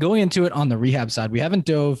going into it on the rehab side, we haven't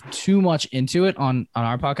dove too much into it on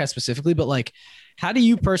our podcast specifically, but like, how do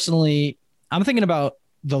you personally, I'm thinking about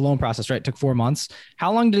the loan process, right? It took 4 months.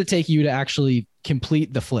 How long did it take you to actually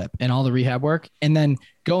complete the flip and all the rehab work? And then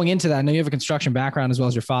going into that, I know you have a construction background as well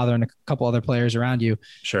as your father and a couple other players around you.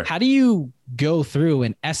 Sure. How do you go through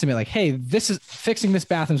and estimate like, hey, this is fixing this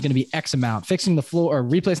bathroom is going to be X amount, fixing the floor or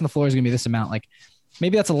replacing the floor is going to be this amount? Like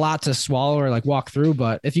maybe that's a lot to swallow or like walk through,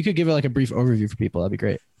 but if you could give it like a brief overview for people, that'd be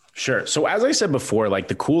great. Sure. So as I said before, like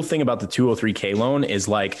the cool thing about the 203K loan is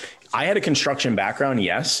like I had a construction background,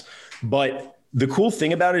 yes, but the cool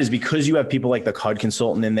thing about it is because you have people like the HUD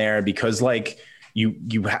consultant in there, because like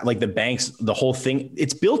you have like the banks, the whole thing,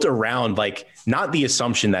 it's built around like not the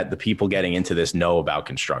assumption that the people getting into this know about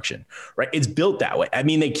construction, right? It's built that way. I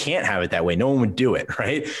mean, they can't have it that way. No one would do it,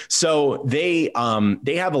 right? So they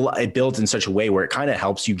have it built in such a way where it kind of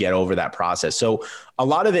helps you get over that process. So a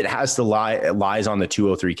lot of it has to lies on the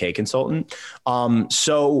 203K consultant.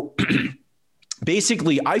 So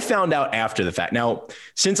basically, I found out after the fact. Now,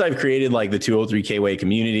 since I've created like the 203K way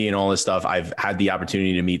community and all this stuff, I've had the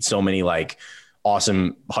opportunity to meet so many like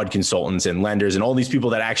awesome HUD consultants and lenders and all these people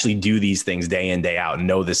that actually do these things day in, day out and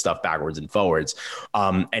know this stuff backwards and forwards.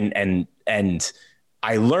 And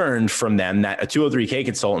I learned from them that a 203K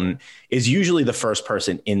consultant is usually the first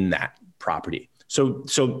person in that property. So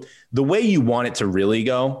the way you want it to really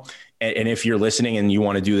go, and if you're listening and you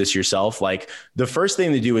want to do this yourself, like the first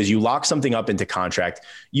thing to do is you lock something up into contract.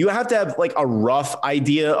 You have to have like a rough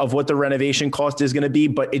idea of what the renovation cost is going to be,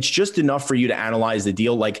 but it's just enough for you to analyze the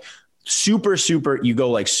deal. Like super, you go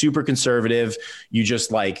like super conservative. You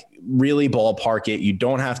just like really ballpark it. You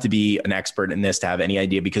don't have to be an expert in this to have any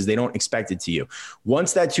idea because they don't expect it to you.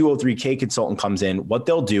 Once that 203K consultant comes in, what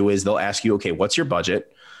they'll do is they'll ask you, okay, what's your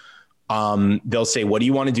budget? They'll say, what do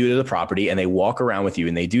you want to do to the property? And they walk around with you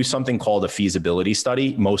and they do something called a feasibility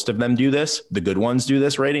study. Most of them do this. The good ones do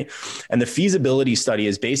this, right? And the feasibility study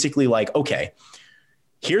is basically like, okay,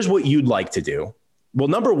 here's what you'd like to do. Well,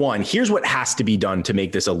 number one, here's what has to be done to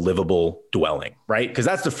make this a livable dwelling, right? Because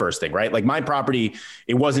that's the first thing, right? Like my property,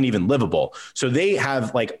 it wasn't even livable. So they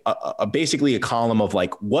have like basically a column of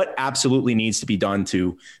like what absolutely needs to be done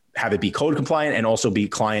to have it be code compliant and also be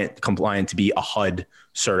client compliant to be a HUD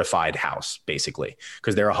certified house, basically,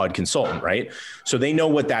 because they're a HUD consultant, right? So they know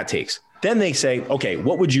what that takes. Then they say, okay,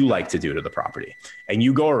 what would you like to do to the property? And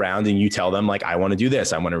you go around and you tell them like, I want to do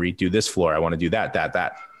this. I want to redo this floor. I want to do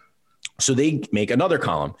that. So they make another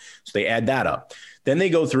column. So they add that up. Then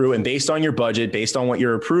they go through and based on your budget, based on what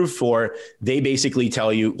you're approved for, they basically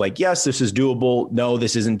tell you like, yes, this is doable. No,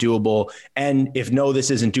 this isn't doable. And if no,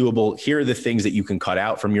 this isn't doable, here are the things that you can cut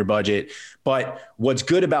out from your budget. But what's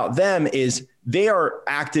good about them is they are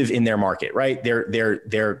active in their market, right?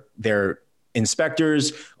 They're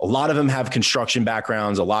inspectors. A lot of them have construction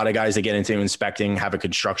backgrounds. A lot of guys that get into inspecting have a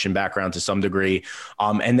construction background to some degree.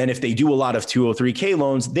 And then if they do a lot of 203K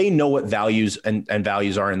loans, they know what values and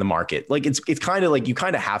values are in the market. Like it's kind of like, you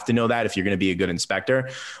kind of have to know that if you're going to be a good inspector,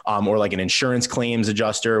 or like an insurance claims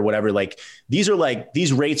adjuster or whatever. Like these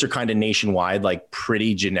rates are kind of nationwide, like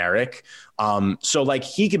pretty generic. So like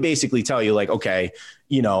he could basically tell you like, okay,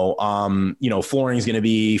 flooring is going to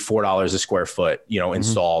be $4 a square foot,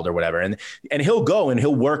 installed or whatever. And he'll go and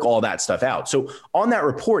he'll work all that stuff out. So on that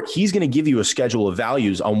report, he's going to give you a schedule of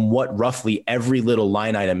values on what roughly every little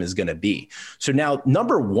line item is going to be. So now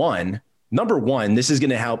number one, this is going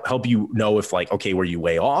to help you know if like, okay, were you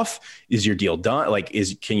way off? Is your deal done? Like,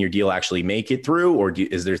 can your deal actually make it through? Or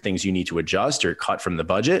is there things you need to adjust or cut from the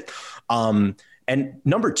budget? And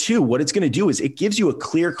number two, what it's going to do is it gives you a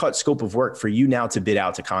clear-cut scope of work for you now to bid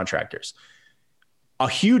out to contractors. A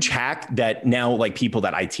huge hack that now like people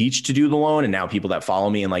that I teach to do the loan and now people that follow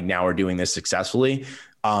me and like now are doing this successfully.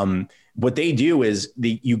 What they do is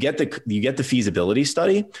you get the feasibility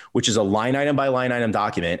study, which is a line item by line item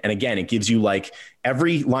document. And again, it gives you like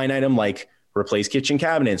every line item, like replace kitchen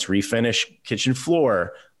cabinets, refinish kitchen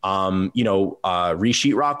floor,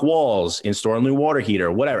 resheet rock walls, install a new water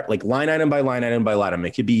heater, whatever, like line item by line item by line item.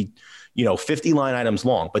 It could be, 50 line items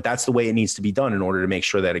long, but that's the way it needs to be done in order to make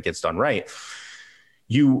sure that it gets done right.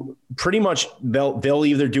 You pretty much, they'll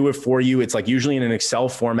either do it for you. It's like usually in an Excel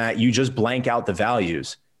format, you just blank out the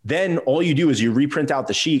values. Then all you do is you reprint out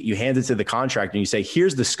the sheet, you hand it to the contractor and you say,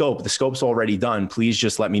 here's the scope. The scope's already done. Please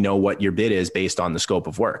just let me know what your bid is based on the scope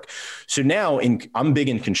of work. So now I'm big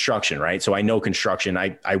in construction, right? So I know construction.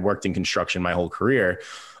 I worked in construction my whole career.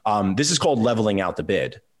 This is called leveling out the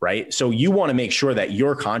bid, right? So you want to make sure that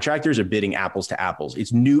your contractors are bidding apples to apples.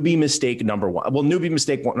 It's newbie mistake number one. Well, newbie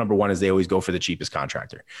mistake number one is they always go for the cheapest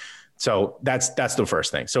contractor. So that's the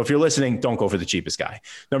first thing. So if you're listening, don't go for the cheapest guy.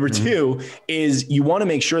 Number two is you want to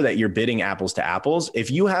make sure that you're bidding apples to apples. If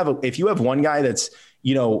you have one guy that's,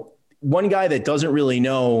 one guy that doesn't really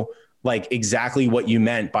know like exactly what you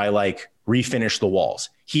meant by like refinish the walls.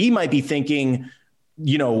 He might be thinking,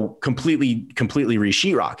 you know, completely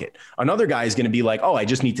re-sheetrock it. Another guy is going to be like, oh, I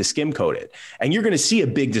just need to skim coat it. And you're going to see a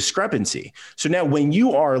big discrepancy. So now when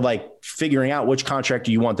you are like figuring out which contractor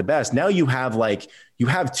you want the best, now you have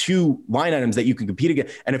two line items that you can compete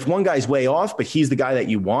against. And if one guy's way off, but he's the guy that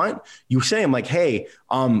you want, you say him like, hey,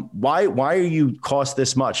 why are you cost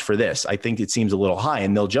this much for this? I think it seems a little high,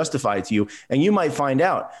 and they'll justify it to you. And you might find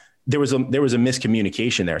out there was a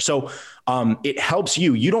miscommunication there. So it helps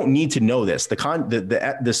you. You don't need to know this.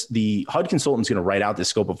 The HUD consultant is going to write out this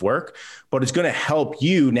scope of work, but it's going to help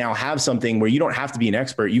you now have something where you don't have to be an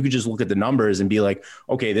expert. You could just look at the numbers and be like,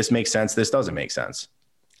 okay, this makes sense. This doesn't make sense.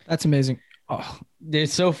 That's amazing. Oh,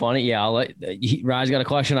 it's so funny. Yeah. Ryan's got a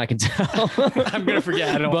question. I can tell. I'm going to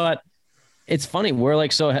forget. But it's funny. We're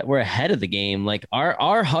ahead of the game. Like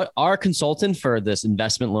our consultant for this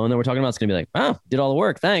investment loan that we're talking about is going to be like, oh, did all the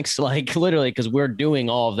work. Thanks. Like literally, because we're doing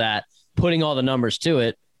all of that, putting all the numbers to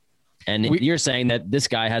it. And you're saying that this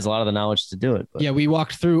guy has a lot of the knowledge to do it. But. Yeah. We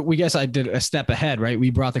walked through, guess I did a step ahead, right? We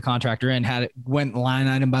brought the contractor in, went line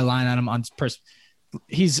item by line item on person.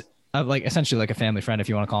 He's like essentially like a family friend, if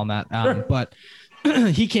you want to call him that. But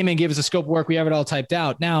he came in, gave us a scope of work. We have it all typed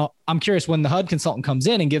out. Now I'm curious, when the HUD consultant comes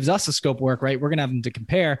in and gives us a scope of work, right? We're going to have them to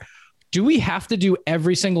compare. Do we have to do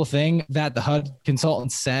every single thing that the HUD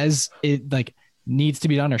consultant says it like needs to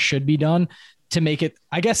be done or should be done to make it,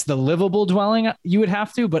 I guess, the livable dwelling? You would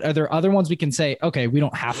have to, but are there other ones we can say, okay, we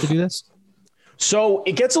don't have to do this? So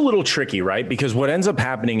it gets a little tricky, right? Because what ends up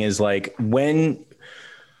happening is like that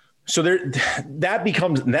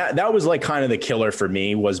was like kind of the killer for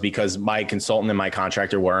me, was because my consultant and my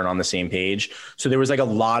contractor weren't on the same page. So there was like a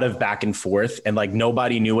lot of back and forth, and like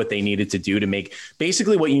nobody knew what they needed to do to make.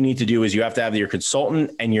 Basically what you need to do is you have to have your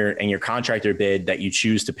consultant and your contractor bid that you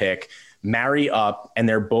choose to pick marry up, and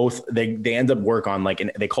they end up work on like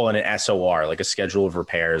they call it an SOR, like a schedule of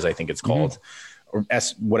repairs, I think it's called, or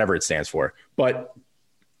whatever it stands for. But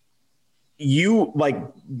you like,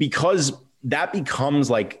 because that becomes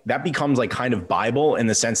like kind of Bible, in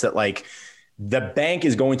the sense that like the bank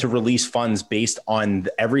is going to release funds based on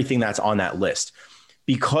everything that's on that list,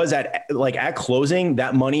 because at closing,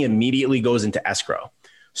 that money immediately goes into escrow.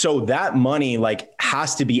 So that money like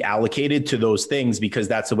has to be allocated to those things, because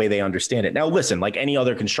that's the way they understand it. Now, listen, like any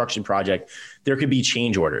other construction project, there could be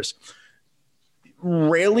change orders.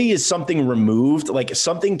 Rarely is something removed. Like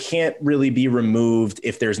something can't really be removed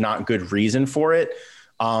if there's not good reason for it.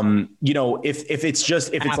 You know, if it's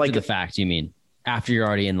like the fact, you mean after you're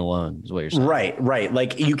already in the loan is what you're saying. Right.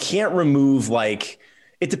 Like you can't remove, like,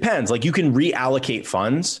 it depends. Like you can reallocate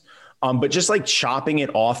funds, but just like chopping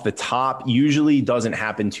it off the top usually doesn't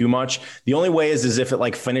happen too much. The only way is if it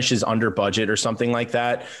like finishes under budget or something like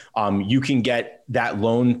that. You can get that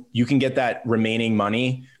loan, you can get that remaining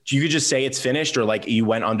money. You could just say it's finished, or like you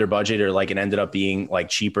went under budget, or like it ended up being like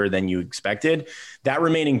cheaper than you expected. That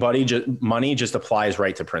remaining money just applies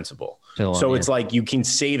right to principal. So it's like you can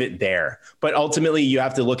save it there. But ultimately you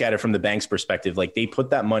have to look at it from the bank's perspective. Like they put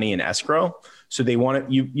that money in escrow. So they want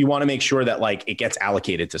to, you want to make sure that like it gets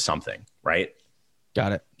allocated to something, right?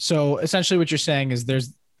 Got it. So essentially what you're saying is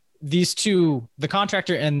there's these two, the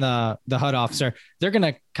contractor and the HUD officer, they're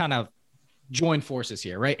going to kind of join forces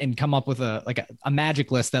here, right? And come up with a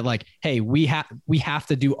magic list that like, hey, we have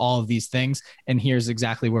to do all of these things, and here's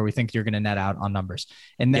exactly where we think you're going to net out on numbers.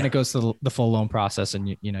 And then it goes to the full loan process,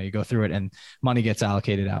 and you go through it and money gets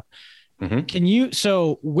allocated out. Mm-hmm.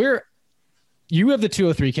 You have the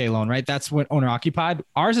 203K loan, right? That's what owner occupied.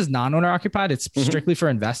 Ours is non-owner occupied. It's strictly for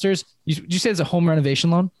investors. You say it's a home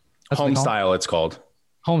renovation loan? That's home style, it's called.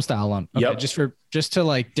 Home style loan. Okay, yep. Just to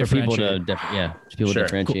like differentiate. People to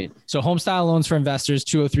differentiate. Cool. So home style loans for investors,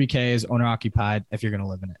 203K is owner occupied if you're going to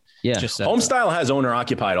live in it. Yeah. Home style has owner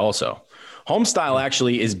occupied also. Home style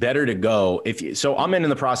actually is better to go so I'm in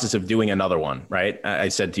the process of doing another one, right? I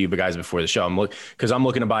said to you guys before the show, I'm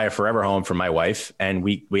looking to buy a forever home for my wife, and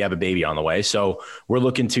we have a baby on the way. So we're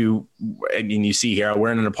looking to, and you see here,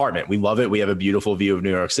 we're in an apartment. We love it. We have a beautiful view of New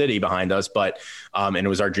York City behind us, but, and it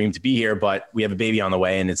was our dream to be here, but we have a baby on the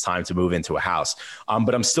way and it's time to move into a house.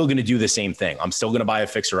 But I'm still going to do the same thing. I'm still going to buy a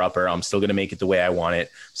fixer upper. I'm still going to make it the way I want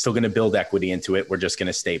it. Still going to build equity into it. We're just going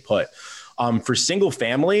to stay put. For single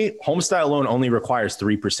family, home style loan only requires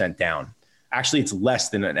 3% down. Actually, it's less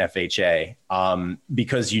than an FHA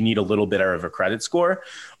because you need a little bit of a credit score.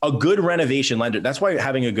 A good renovation lender, that's why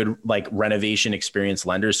having a good like renovation experience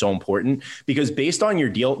lender is so important, because based on your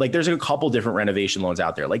deal, like there's a couple different renovation loans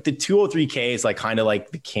out there. Like the 203K is like kind of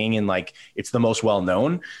like the king and like it's the most well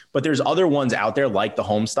known, but there's other ones out there like the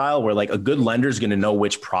home style where like a good lender is going to know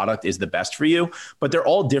which product is the best for you, but they're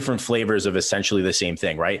all different flavors of essentially the same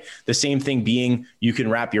thing, right? The same thing being you can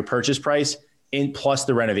wrap your purchase price in plus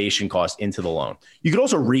the renovation cost into the loan. You could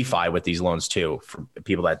also refi with these loans too, for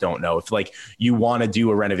people that don't know. If like you want to do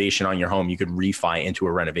a renovation on your home, you could refi into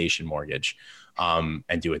a renovation mortgage and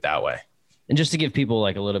do it that way. And just to give people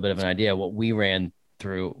like a little bit of an idea, what we ran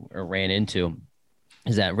into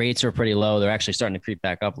is that rates are pretty low. They're actually starting to creep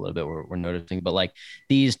back up a little bit. We're noticing, but like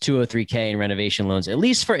these 203K and renovation loans, at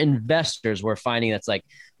least for investors, we're finding that's like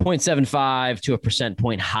 0.75 to a percent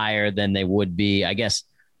point higher than they would be, I guess,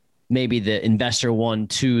 maybe the investor one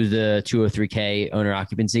to the 203K owner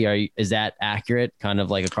occupancy. Is that accurate kind of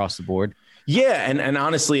like across the board? Yeah. And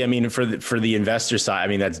honestly, I mean, for the investor side, I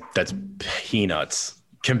mean, that's peanuts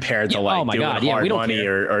compared to like doing hard money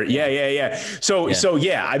or yeah. So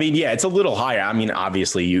yeah, I mean, yeah, it's a little higher. I mean,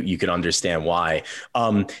 obviously you can understand why.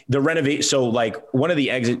 The renovate. So like the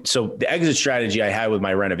exit strategy I had with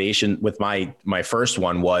my renovation with my first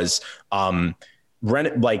one was,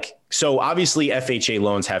 so obviously FHA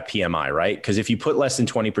loans have PMI, right? Because if you put less than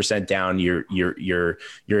 20% down, you're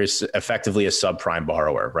effectively a subprime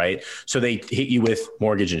borrower, right? So they hit you with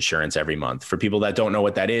mortgage insurance every month. For people that don't know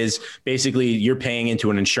what that is, basically you're paying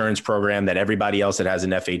into an insurance program that everybody else that has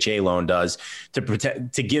an FHA loan does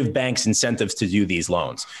to give banks incentives to do these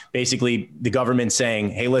loans. Basically, the government's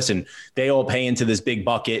saying, hey, listen, they all pay into this big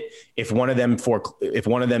bucket. If one of them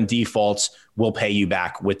defaults, we'll pay you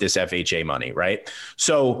back with this FHA money, right?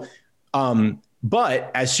 So,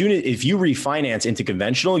 but if you refinance into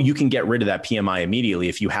conventional, you can get rid of that PMI immediately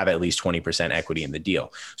if you have at least 20% equity in the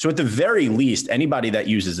deal. So at the very least, anybody that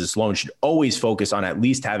uses this loan should always focus on at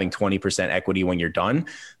least having 20% equity when you're done.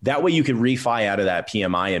 That way you can refi out of that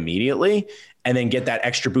PMI immediately and then get that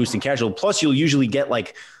extra boost in cash flow. Plus you'll usually get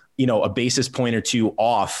like, a basis point or two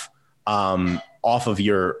off of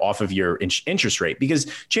your interest rate, because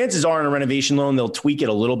chances are in a renovation loan, they'll tweak it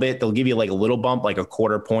a little bit. They'll give you like a little bump, like a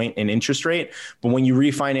quarter point in interest rate. But when you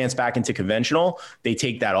refinance back into conventional, they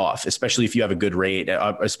take that off, especially if you have a good rate,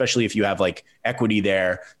 especially if you have like equity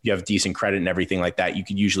there, you have decent credit and everything like that. You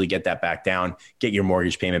could usually get that back down, get your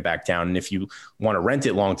mortgage payment back down. And if you want to rent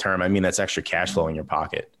it long-term, I mean, that's extra cash flow in your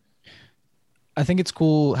pocket. I think it's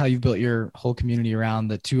cool how you've built your whole community around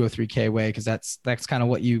the 203K way, because that's kind of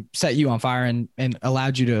what set you on fire and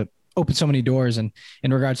allowed you to open so many doors in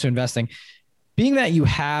regards to investing. Being that you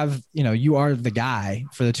have, you are the guy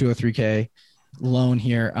for the 203K loan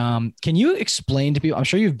here. Can you explain to people, I'm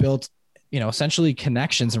sure you've built, essentially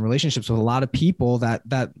connections and relationships with a lot of people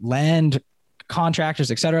that land contractors,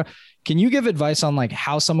 et cetera. Can you give advice on like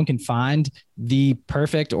how someone can find the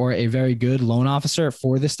perfect or a very good loan officer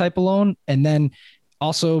for this type of loan? And then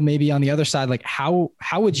also maybe on the other side, like how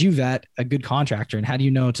would you vet a good contractor, and how do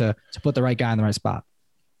you know to put the right guy in the right spot?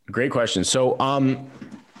 Great question. So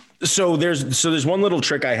there's one little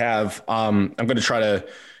trick I have. I'm going to try to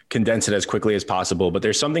condense it as quickly as possible, but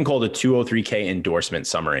there's something called a 203K endorsement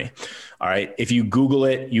summary. All right. If you Google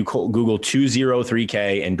it, Google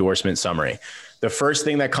 203K endorsement summary. The first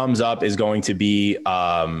thing that comes up is going to be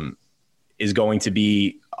on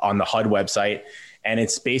the HUD website. And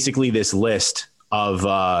it's basically this list of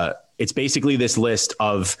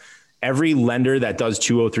every lender that does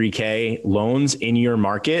 203K loans in your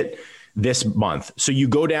market this month. So you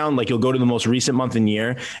go down, like you'll go to the most recent month and year,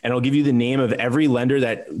 and it'll give you the name of every lender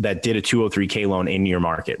that did a 203K loan in your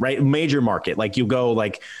market, right? Major market. Like you'll go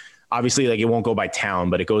like, obviously like it won't go by town,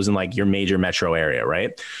 but it goes in like your major metro area,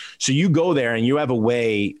 right? So you go there and you have a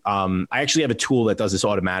way. I actually have a tool that does this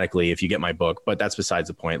automatically if you get my book, but that's besides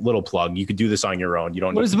the point. Little plug. You could do this on your own. You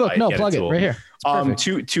don't. What is the book? No, plug it right here.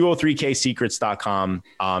 203ksecrets.com.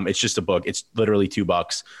 It's just a book. It's literally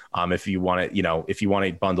 $2. If you want to, if you want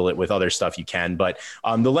to bundle it with other stuff, you can. But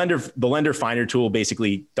the lender finder tool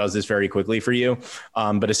basically does this very quickly for you.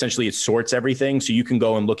 But essentially it sorts everything. So you can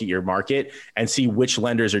go and look at your market and see which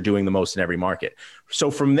lenders are doing the most in every market.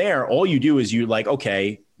 So from there, all you do is you like,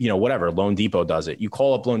 okay, whatever, Loan Depot does it. You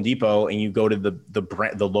call up Loan Depot and you go to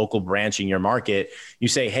the local branch in your market. You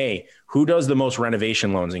say, hey, who does the most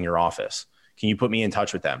renovation loans in your office? Can you put me in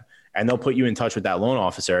touch with them? And they'll put you in touch with that loan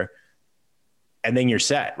officer. And then you're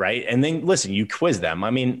set, right? And then listen, you quiz them.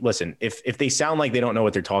 I mean, listen, if they sound like they don't know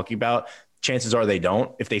what they're talking about, chances are they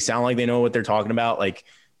don't. If they sound like they know what they're talking about, like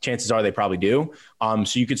chances are they probably do.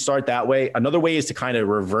 So you could start that way. Another way is to kind of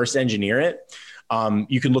reverse engineer it.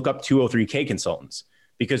 You can look up 203K consultants,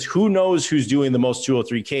 because who knows who's doing the most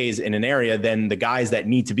 203Ks in an area than the guys that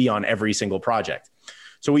need to be on every single project.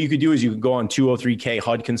 So what you could do is you could go on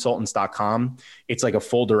 203khudconsultants.com. It's like a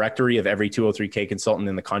full directory of every 203K consultant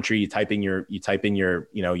in the country. You type in your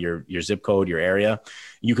your zip code, your area.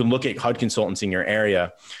 You can look at HUD consultants in your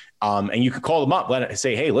area. And you could call them up,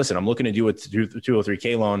 say, hey, listen, I'm looking to do a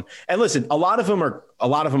 203K loan. And listen, a lot of them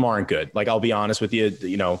aren't good. Like, I'll be honest with you,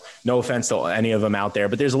 no offense to any of them out there,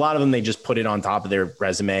 but there's a lot of them, they just put it on top of their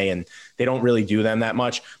resume and they don't really do them that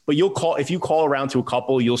much. But if you call around to a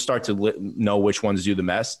couple, you'll start to know which ones do the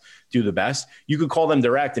best. You could call them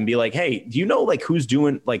direct and be like, hey, do you know like who's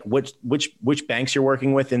doing like which banks you're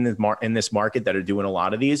working with in this market that are doing a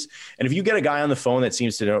lot of these? And if you get a guy on the phone that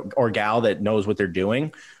seems to know, or gal that knows what they're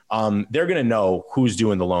doing, they're going to know who's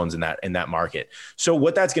doing the loans in that market. So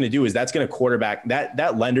what that's going to do is that's going to quarterback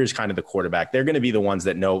that lender's kind of the quarterback. They're going to be the ones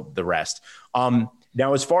that know the rest.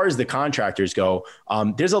 Now, as far as the contractors go,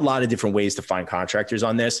 there's a lot of different ways to find contractors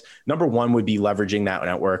on this. Number one would be leveraging that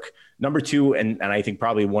network. Number two, and I think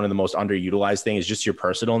probably one of the most underutilized thing is just your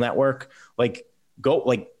personal network. Like,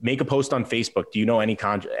 make a post on Facebook. Do you know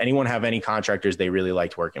anyone have any contractors they really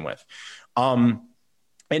liked working with? And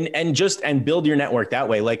build your network that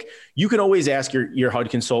way. Like, you can always ask your HUD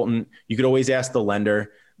consultant. You could always ask the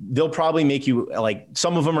lender. They'll probably make you, like,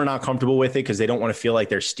 some of them are not comfortable with it because they don't want to feel like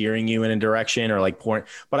they're steering you in a direction or like pouring.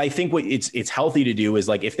 But I think what it's healthy to do is,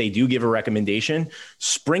 like, if they do give a recommendation,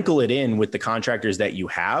 sprinkle it in with the contractors that you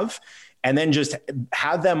have, and then just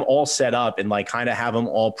have them all set up and like kind of have them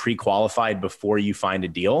all pre-qualified before you find a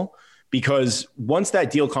deal. Because once that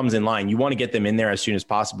deal comes in line, you want to get them in there as soon as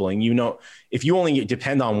possible. And if you only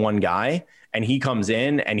depend on one guy and he comes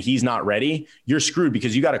in and he's not ready, you're screwed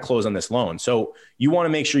because you got to close on this loan. So you want to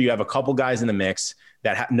make sure you have a couple guys in the mix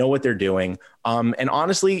that know what they're doing. And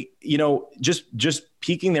honestly, just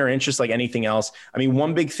piquing their interest like anything else. I mean,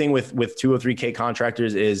 one big thing with 203K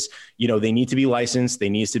contractors is, they need to be licensed. They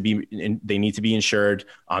need to be insured.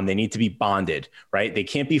 They need to be bonded, right? They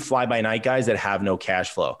can't be fly by night guys that have no cash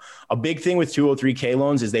flow. A big thing with 203K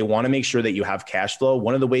loans is they want to make sure that you have cash flow.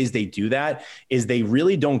 One of the ways they do that is they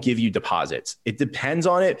really don't give you deposits. It depends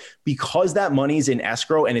on it, because that money's in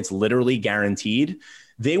escrow and it's literally guaranteed.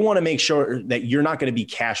 They want to make sure that you're not going to be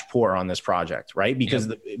cash poor on this project, right? Because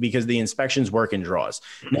the inspections work in draws.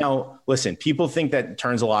 Now, listen, people think that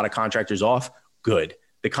turns a lot of contractors off. Good.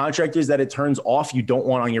 The contractors that it turns off, you don't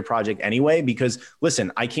want on your project anyway, because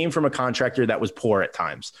listen, I came from a contractor that was poor at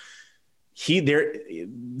times.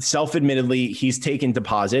 Self-admittedly, he's taken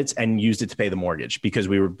deposits and used it to pay the mortgage because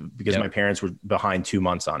my parents were behind 2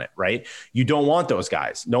 months on it, right? You don't want those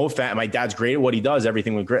guys. No offense. My dad's great at what he does.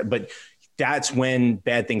 Everything was great, but that's when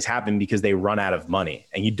bad things happen because they run out of money,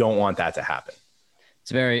 and you don't want that to happen. It's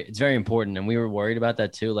very important. And we were worried about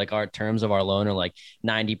that too. Like, our terms of our loan are like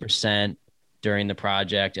 90% during the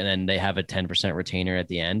project, and then they have a 10% retainer at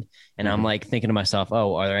the end. And I'm like thinking to myself,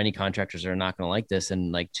 oh, are there any contractors that are not going to like this?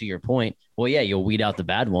 And like, to your point, well, yeah, you'll weed out the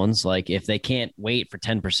bad ones. Like, if they can't wait for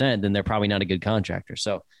 10%, then they're probably not a good contractor.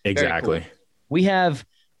 So exactly. Cool. We have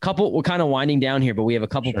we're kind of winding down here, but we have a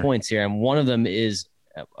couple points here. And one of them is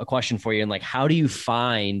a question for you. And like, how do you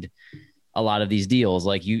find a lot of these deals?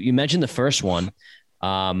 Like you mentioned the first one.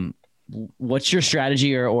 What's your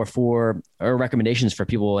strategy or recommendations for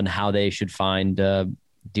people and how they should find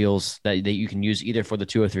deals that you can use either for the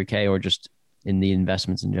 203K or just in the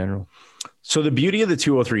investments in general? So the beauty of the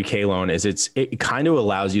 203K loan is it kind of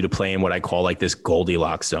allows you to play in what I call like this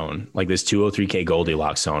Goldilocks zone, like this 203K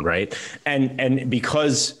Goldilocks zone, right? And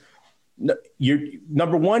because you're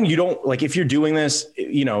number one, you don't like, if you're doing this,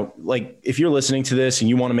 like if you're listening to this and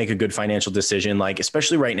you want to make a good financial decision, like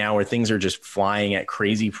especially right now where things are just flying at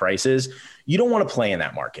crazy prices, you don't want to play in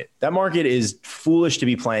that market. That market is foolish to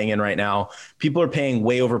be playing in right now. People are paying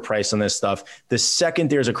way overpriced on this stuff. The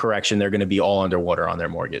second there's a correction, they're going to be all underwater on their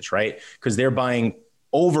mortgage, right? Because they're buying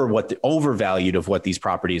overvalued of what these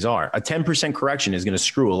properties are. A 10% correction is going to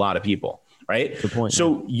screw a lot of people. Right. Good point.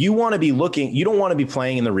 So you want to be you don't want to be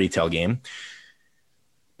playing in the retail game,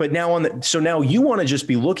 but now now you want to just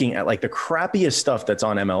be looking at like the crappiest stuff that's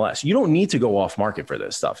on MLS. You don't need to go off market for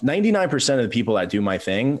this stuff. 99% of the people that do my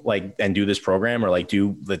thing, like, and do this program or like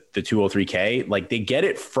do the 203K, like they get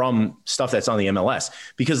it from stuff that's on the MLS,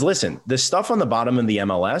 because listen, the stuff on the bottom of the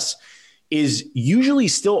MLS is usually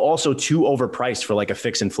still also too overpriced for like a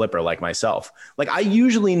fix and flipper like myself. Like I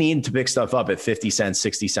usually need to pick stuff up at 50 cents,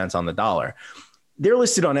 60 cents on the dollar. They're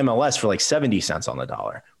listed on MLS for like 70 cents on the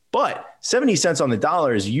dollar, but 70 cents on the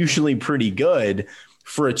dollar is usually pretty good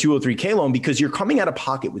for a 203K loan because you're coming out of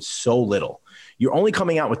pocket with so little. You're only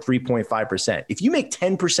coming out with 3.5%. If you make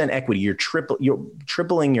 10% equity, you're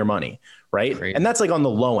tripling your money, right? Great. And that's like on the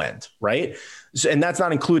low end, right? So, and that's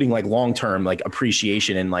not including like long-term like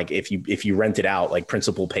appreciation and like if you rent it out, like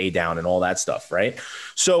principal pay down and all that stuff, right?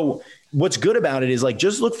 So what's good about it is like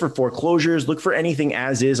just look for foreclosures, look for anything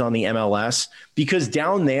as is on the MLS, because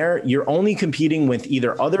down there you're only competing with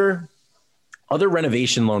either other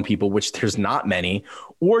renovation loan people, which there's not many,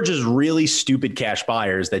 or just really stupid cash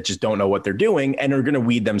buyers that just don't know what they're doing and are going to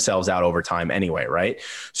weed themselves out over time anyway, right?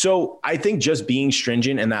 So I think just being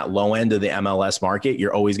stringent in that low end of the MLS market,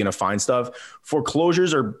 you're always going to find stuff.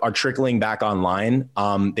 Foreclosures are trickling back online.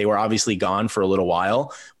 They were obviously gone for a little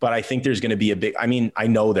while, but I think there's going to be I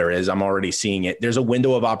know there is. I'm already seeing it. There's a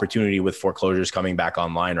window of opportunity with foreclosures coming back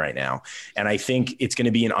online right now. And I think it's going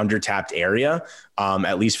to be an undertapped area,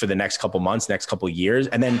 at least for the next couple months, next couple of years.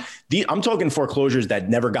 And then I'm talking foreclosures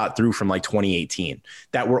that never got through from like 2018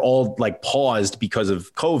 that were all like paused because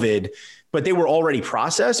of COVID, but they were already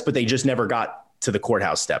processed, but they just never got to the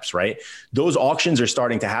courthouse steps, right? Those auctions are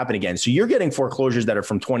starting to happen again. So you're getting foreclosures that are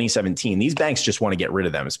from 2017. These banks just want to get rid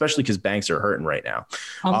of them, especially because banks are hurting right now.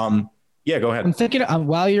 Yeah, go ahead. I'm thinking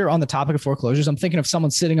while you're on the topic of foreclosures, I'm thinking of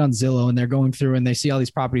someone sitting on Zillow and they're going through and they see all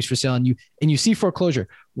these properties for sale and you see foreclosure.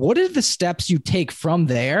 What are the steps you take from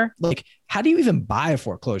there? Like, how do you even buy a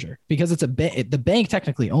foreclosure? Because it's the bank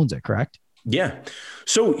technically owns it, correct? Yeah.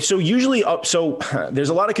 So usually there's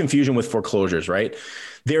a lot of confusion with foreclosures, right?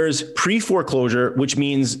 There's pre-foreclosure, which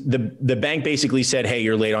means the bank basically said, hey,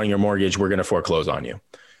 you're late on your mortgage. We're going to foreclose on you.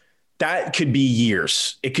 That could be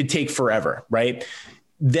years. It could take forever, right?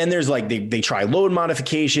 Then there's like, they try loan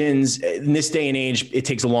modifications. In this day and age, it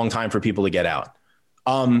takes a long time for people to get out.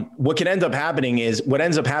 What ends up happening is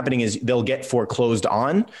they'll get foreclosed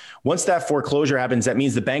on. Once that foreclosure happens, that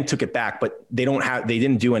means the bank took it back, but they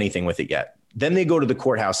didn't do anything with it yet. Then they go to the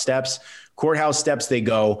courthouse steps. They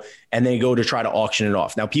go to try to auction it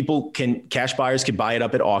off. Now cash buyers could buy it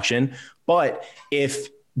up at auction, but if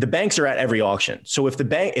the banks are at every auction. So if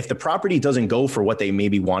the property doesn't go for what they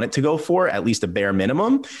maybe want it to go for, at least a bare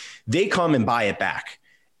minimum, they come and buy it back.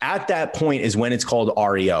 At that point is when it's called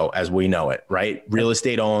REO as we know it, right? Real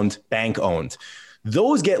estate owned, bank owned.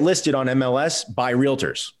 Those get listed on MLS by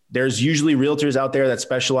realtors. There's usually realtors out there that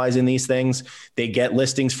specialize in these things. They get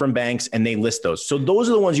listings from banks and they list those. So those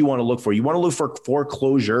are the ones you want to look for. You want to look for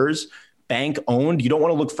foreclosures, bank owned. You don't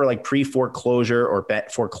want to look for like pre-foreclosure or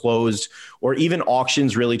foreclosed, or even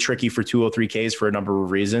auctions. Really tricky for 203Ks for a number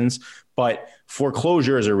of reasons, but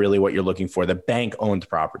foreclosures are really what you're looking for, the bank owned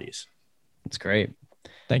properties. That's great.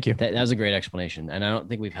 Thank you. That was a great explanation. And I don't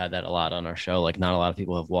think we've had that a lot on our show. Like not a lot of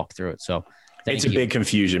people have walked through it. So it's a big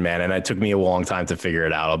confusion, man. And it took me a long time to figure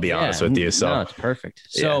it out. I'll be honest with you. So no, it's perfect.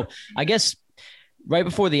 So I guess right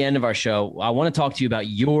before the end of our show, I want to talk to you about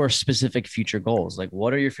your specific future goals. Like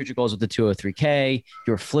what are your future goals with the 203K,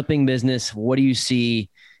 your flipping business? What do you see,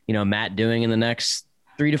 Matt doing in the next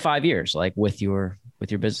 3 to 5 years, like with your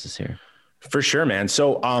business here? For sure, man.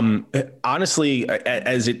 So honestly,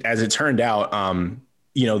 as it turned out,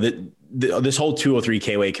 this whole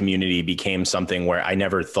 203K community became something where I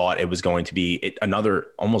never thought it was going to be another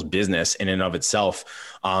almost business in and of itself.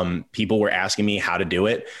 People were asking me how to do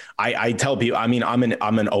it. I tell people, I'm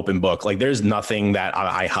an open book. Like there's nothing that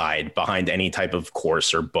I hide behind any type of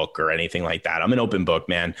course or book or anything like that. I'm an open book,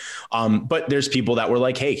 man. But there's people that were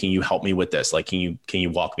like, hey, can you help me with this? Like, can you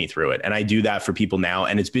walk me through it? And I do that for people now.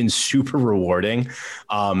 And it's been super rewarding.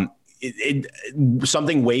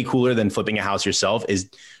 Something way cooler than flipping a house yourself is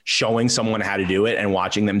showing someone how to do it and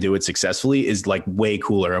watching them do it successfully is like way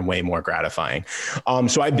cooler and way more gratifying.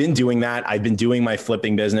 So I've been doing that. I've been doing my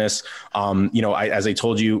flipping business. As I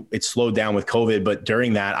told you, it slowed down with COVID, but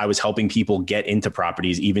during that I was helping people get into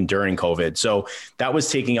properties even during COVID. So that was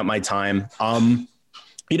taking up my time.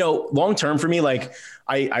 Long term for me, like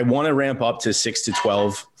I want to ramp up to 6 to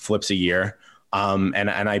 12 flips a year. And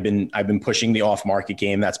I've been pushing the off market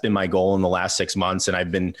game. That's been my goal in the last 6 months. And I've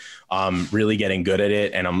been, really getting good at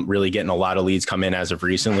it. And I'm really getting a lot of leads come in as of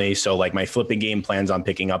recently. So like my flipping game plans on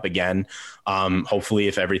picking up again. Hopefully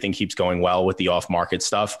if everything keeps going well with the off market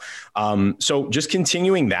stuff. So just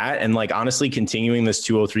continuing that and like, honestly, continuing this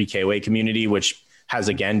 203K community, which has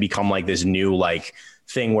again become like this new, like,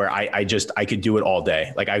 thing where I could do it all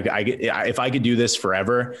day. Like if I could do this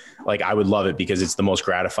forever, like I would love it because it's the most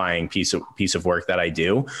gratifying piece of work that I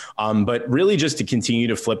do. But really just to continue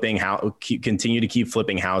to keep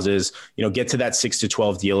flipping houses, get to that 6 to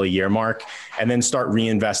 12 deal a year mark, and then start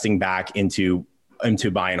reinvesting back into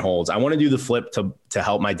into buy and holds. I want to do the flip to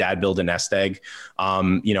help my dad build a nest egg. I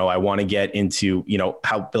want to get into,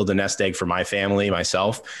 help build a nest egg for my family,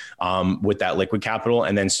 myself, with that liquid capital,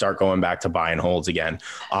 and then start going back to buy and holds again.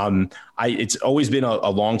 It's always been a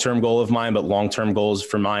long-term goal of mine, but long-term goals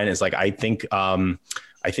for mine is like, I think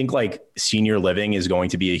like senior living is going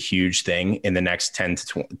to be a huge thing in the next 10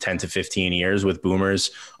 to 15 years with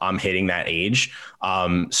boomers hitting that age.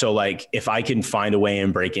 So like if I can find a way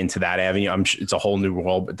and break into that avenue, it's a whole new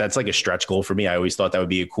world, but that's like a stretch goal for me. I always thought that would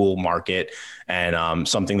be a cool market and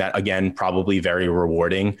something that, again, probably very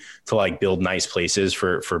rewarding to like build nice places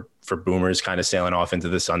for boomers kind of sailing off into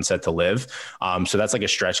the sunset to live. So that's like a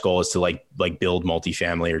stretch goal, is to like build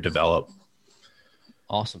multifamily or develop.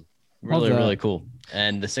 Awesome. Really cool.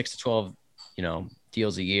 And the 6 to 12,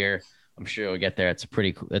 deals a year, I'm sure we'll get there. It's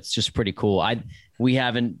just pretty cool. We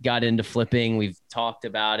haven't got into flipping. We've talked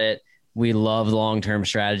about it. We love long-term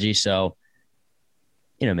strategy. So,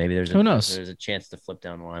 maybe there's a chance to flip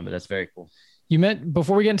down the line, but that's very cool.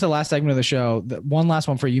 Before we get into the last segment of the show, one last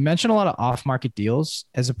one for you. You mentioned a lot of off-market deals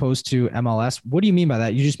as opposed to MLS. What do you mean by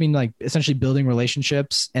that? You just mean like essentially building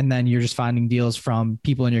relationships and then you're just finding deals from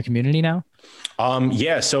people in your community now?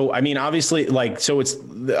 Yeah. So, I mean, obviously it's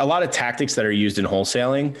a lot of tactics that are used in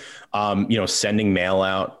wholesaling, sending mail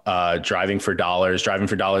out, driving for dollars. Driving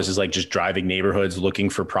for dollars is like just driving neighborhoods, looking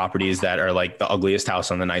for properties that are like the ugliest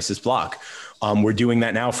house on the nicest block. We're doing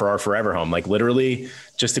that now for our forever home. Like literally,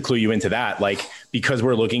 just to clue you into that, like, because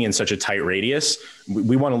we're looking in such a tight radius,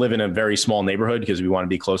 we want to live in a very small neighborhood because we want to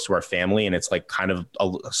be close to our family. And it's like kind of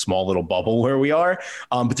a small little bubble where we are.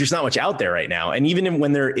 But there's not much out there right now. And even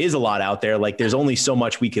when there is a lot out there, like there's only so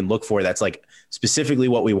much we can look for that's like specifically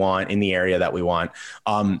what we want in the area that we want.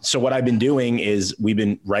 So what I've been doing is we've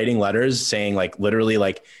been writing letters saying like literally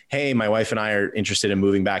like, hey, my wife and I are interested in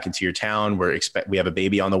moving back into your town. We have a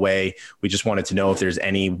baby on the way. We just wanted to know if there's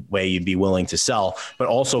any way you'd be willing to sell, but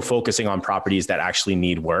also focusing on properties that actually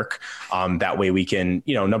need work. That way we can,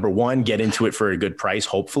 number one, get into it for a good price,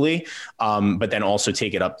 hopefully. But then also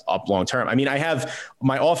take it up long-term. I mean, I have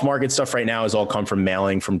my off-market stuff right now has all come from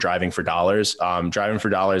mailing, from driving for dollars. Driving for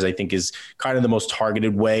dollars, I think, is kind of the most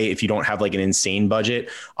targeted way if you don't have like an insane budget.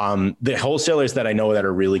 The wholesalers that I know that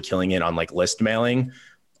are really killing it on like list mailing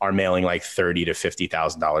are mailing like $30,000 to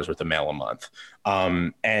 $50,000 worth of mail a month.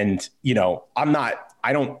 I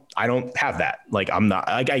don't have that. Like, I'm not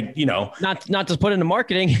like, not to put into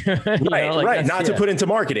marketing, right. Not to put into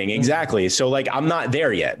marketing. Exactly. So like, I'm not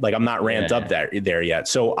there yet. Like I'm not ramped up there yet.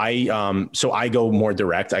 So I go more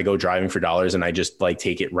direct. I go driving for dollars and I just like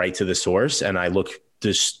take it right to the source. And I look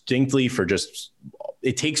distinctly for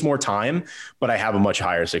it takes more time, but I have a much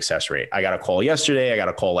higher success rate. I got a call yesterday. I got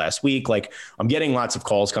a call last week. Like I'm getting lots of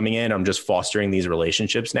calls coming in. I'm just fostering these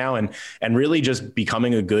relationships now and really just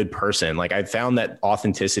becoming a good person. Like I've found that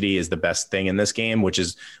authenticity is the best thing in this game, which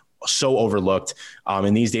is so overlooked.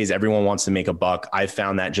 And these days, everyone wants to make a buck. I've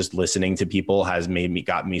found that just listening to people has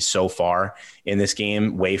got me so far in this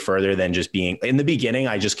game, way further than just being in the beginning.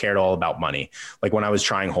 I just cared all about money. Like when I was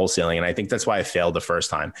trying wholesaling, and I think that's why I failed the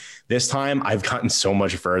first time. This time I've gotten so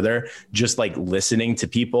much further, just like listening to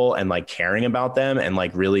people and like caring about them and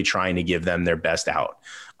like really trying to give them their best out.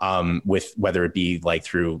 With whether it be like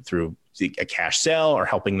through a cash sale or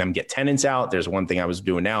helping them get tenants out. There's one thing I was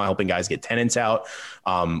doing now, helping guys get tenants out,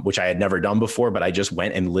 which I had never done before, but I just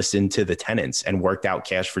went and listened to the tenants and worked out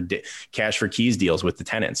cash for keys deals with the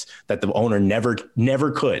tenants that the owner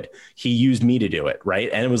never could. He used me to do it. Right.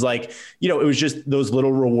 And it was like, it was just those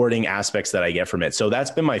little rewarding aspects that I get from it. So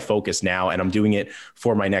that's been my focus now. And I'm doing it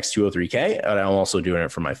for my next 203K. And I'm also doing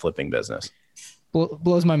it for my flipping business.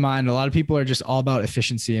 Blows my mind. A lot of people are just all about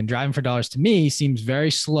efficiency, and driving for dollars to me seems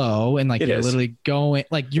very slow. And like you're literally going,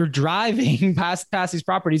 like you're driving past these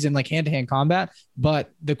properties in like hand-to-hand combat.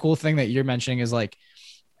 But the cool thing that you're mentioning is like,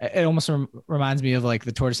 it almost reminds me of like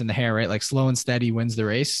the tortoise and the hare, right? Like slow and steady wins the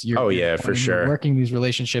race. For sure. You're working these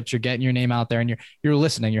relationships, you're getting your name out there, and you're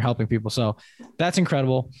listening, you're helping people. So that's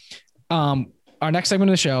incredible. Our next segment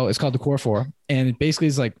of the show is called the Core Four, and it basically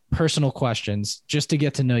is like personal questions just to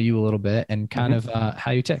get to know you a little bit and kind of how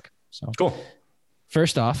you tick. So cool.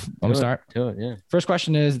 First off, I'm gonna start. Do it, yeah. First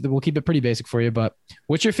question is, we'll keep it pretty basic for you, but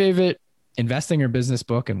what's your favorite investing or business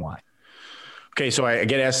book and why? Okay, so I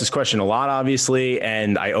get asked this question a lot, obviously,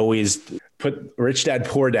 and I always put Rich Dad,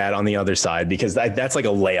 Poor Dad on the other side because that's like a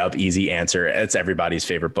layup, easy answer. It's everybody's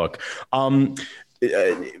favorite book.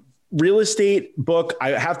 Real estate book,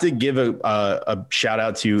 I have to give a shout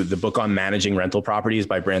out to the book on managing rental properties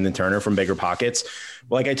by Brandon Turner from Bigger Pockets.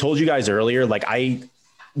 Like I told you guys earlier, like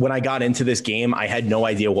when I got into this game, I had no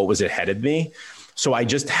idea what was ahead of me. So I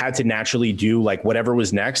just had to naturally do like whatever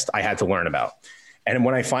was next, I had to learn about. And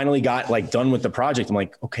when I finally got like done with the project, I'm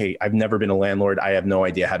like, okay, I've never been a landlord. I have no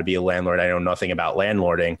idea how to be a landlord. I know nothing about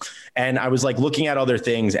landlording. And I was like looking at other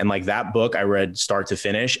things, and like that book I read start to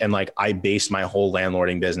finish. And like, I based my whole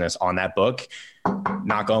landlording business on that book.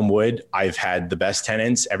 Knock on wood, I've had the best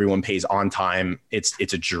tenants. Everyone pays on time. It's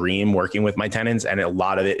a dream working with my tenants. And a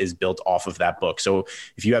lot of it is built off of that book. So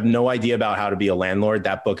if you have no idea about how to be a landlord,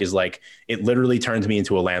 that book is like, it literally turned me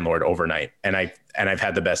into a landlord overnight. And I've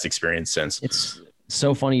had the best experience since. It's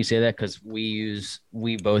so funny you say that, because we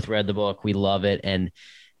both read the book. We love it. And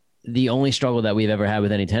the only struggle that we've ever had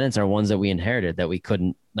with any tenants are ones that we inherited that we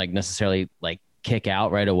couldn't like necessarily like kick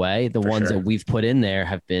out right away. The ones that we've put in there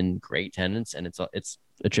have been great tenants, and it's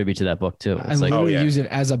a tribute to that book too. I literally use it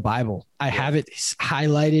as a Bible. I have it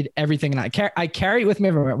highlighted, everything, and I carry it with me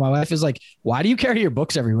everywhere. My wife is like, "Why do you carry your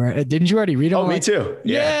books everywhere? Didn't you already read them?" Oh, me too.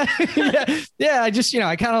 Yeah. Yeah. I just,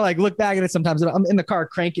 I kind of like look back at it sometimes. I'm in the car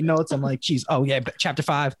cranking notes. I'm like, geez, oh yeah, chapter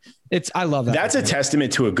 5. I love that. That's a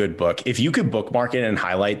testament to a good book. If you could bookmark it and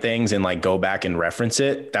highlight things and like go back and reference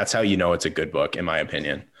it, that's how you know it's a good book, in my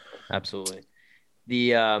opinion. Absolutely.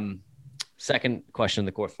 The second question in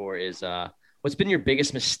the core 4 is, what's been your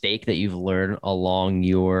biggest mistake that you've learned along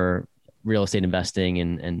your real estate investing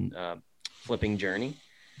and flipping journey,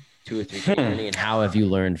 2 or 3 journey, and how have you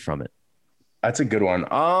learned from it? That's a good one.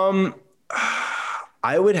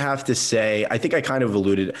 I would have to say, I think I kind of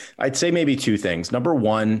alluded, I'd say maybe 2 things. Number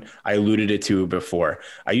one, I alluded it to before.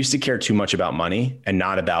 I used to care too much about money and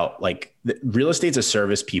not about like real estate's a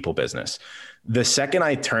service people business. The second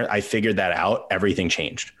I figured that out, everything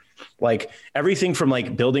changed. Like everything from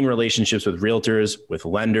like building relationships with realtors, with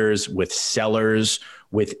lenders, with sellers,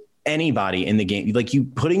 with anybody in the game, like you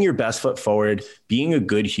putting your best foot forward, being a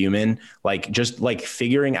good human, like just like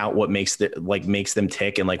figuring out what makes them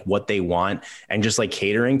tick and like what they want, and just like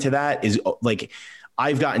catering to that is like,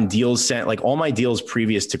 I've gotten deals sent, like all my deals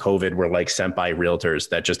previous to COVID were like sent by realtors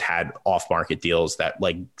that just had off market deals that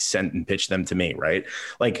like sent and pitched them to me. Right.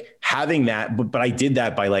 Like having that, but I did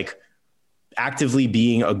that by like actively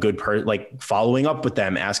being a good person, like following up with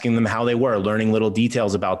them, asking them how they were, learning little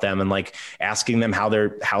details about them, and like asking them how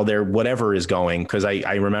their whatever is going. Cause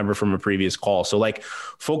I remember from a previous call. So like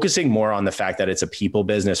focusing more on the fact that it's a people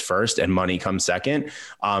business first and money comes second.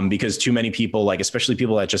 Because too many people, like, especially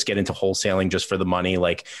people that just get into wholesaling just for the money,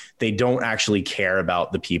 like they don't actually care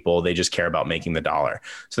about the people. They just care about making the dollar.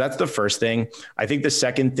 So that's the first thing. I think the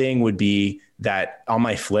second thing would be that on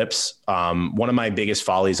my flips, one of my biggest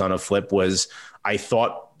follies on a flip was I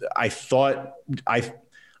thought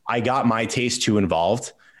I got my taste too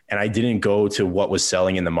involved, and I didn't go to what was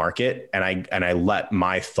selling in the market, and I let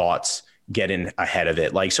my thoughts get in ahead of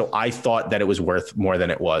it. Like, so I thought that it was worth more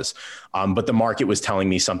than it was, but the market was telling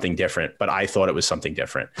me something different, but I thought it was something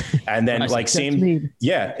different. And then like same,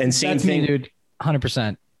 yeah, and same That's thing, me, dude.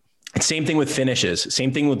 100%. Same thing with finishes.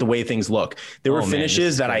 Same thing with the way things look. There were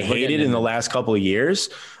finishes that I hated in the last couple of years.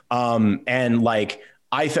 And like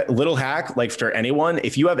little hack, like for anyone,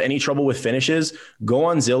 if you have any trouble with finishes, go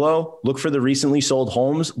on Zillow, look for the recently sold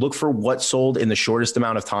homes, look for what sold in the shortest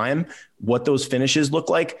amount of time, what those finishes look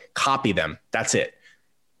like, copy them. That's it.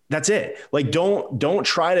 That's it. Like, don't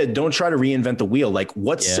try to reinvent the wheel. Like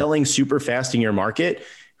what's selling super fast in your market,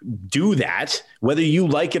 do that. Whether you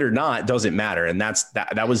like it or not doesn't matter. And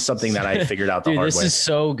that was something that I figured out the hard way. This is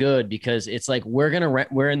so good, because it's like, we're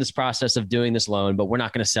in this process of doing this loan, but we're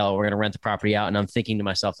not going to sell. We're going to rent the property out. And I'm thinking to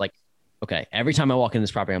myself, like, okay, every time I walk in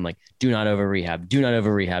this property, I'm like, do not over rehab, do not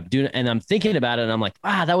over rehab, and I'm thinking about it, and I'm like,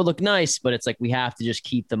 that would look nice. But it's like, we have to just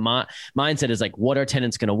keep the mindset is like, what are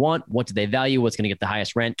tenants going to want? What do they value? What's going to get the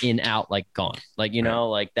highest rent? In, out, like gone. Like,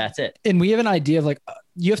 like that's it. And we have an idea of like,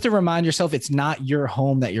 you have to remind yourself, it's not your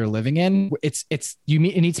home that you're living in. It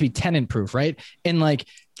needs to be tenant proof. Right. And like,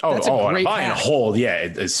 buy and hold. Yeah.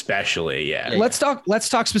 Especially. Yeah. Let's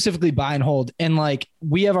talk specifically buy and hold. And like,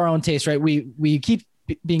 we have our own taste, right? We keep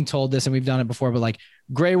being told this, and we've done it before, but like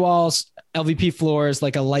gray walls, LVP floors,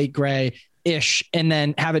 like a light gray ish, and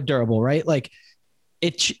then have it durable, right? Like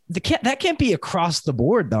that can't be across the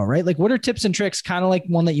board though, right? Like what are tips and tricks? Kind of like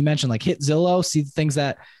one that you mentioned, like hit Zillow, see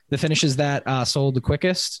the finishes that sold the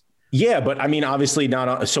quickest. Yeah, but I mean, obviously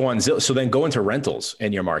not so on Zillow. So then go into rentals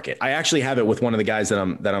in your market. I actually have it with one of the guys that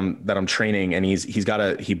I'm training, and he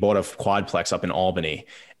bought a quadplex up in Albany.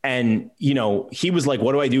 And, he was like,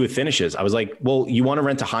 what do I do with finishes? I was like, well, you want to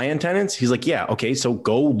rent to high-end tenants? He's like, yeah. Okay. So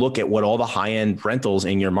go look at what all the high-end rentals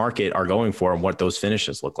in your market are going for and what those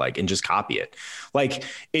finishes look like, and just copy it. Like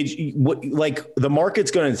the market's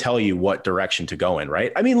going to tell you what direction to go in.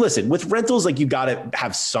 Right. I mean, listen, with rentals, like you got to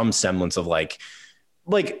have some semblance of like,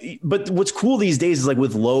 like, but what's cool these days is like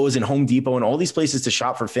with Lowe's and Home Depot and all these places to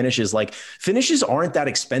shop for finishes, like finishes aren't that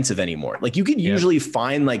expensive anymore. Like you can usually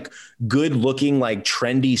find like good looking, like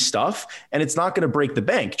trendy stuff, and it's not going to break the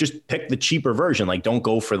bank. Just pick the cheaper version. Like don't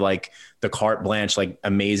go for like the carte blanche, like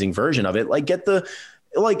amazing version of it. Like get the,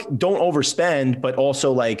 like, don't overspend, but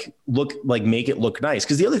also like look, like make it look nice.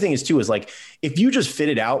 Cause the other thing is too, is like, if you just fit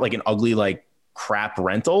it out like an ugly, like crap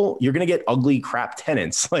rental, you're going to get ugly crap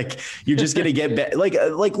tenants. Like you're just going to get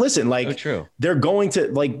listen, like So true. They're going to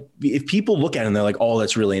like, if people look at it and they're like, oh,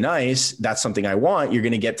 that's really nice, that's something I want, you're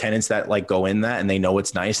going to get tenants that like go in that and they know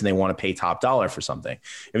it's nice and they want to pay top dollar for something.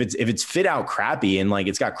 If it's fit out crappy and like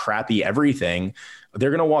it's got crappy everything, they're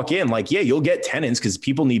going to walk in like, yeah, you'll get tenants because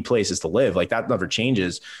people need places to live. Like that never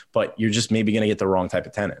changes, but you're just maybe going to get the wrong type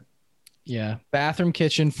of tenant. Yeah. Bathroom,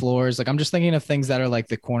 kitchen, floors. Like I'm just thinking of things that are like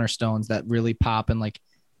the cornerstones that really pop and like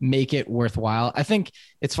make it worthwhile. I think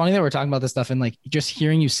it's funny that we're talking about this stuff and like just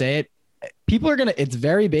hearing you say it, people are going to, it's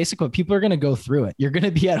very basic, but people are going to go through it. You're going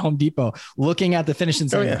to be at Home Depot looking at the finish and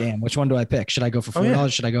saying, damn, which one do I pick? Should I go for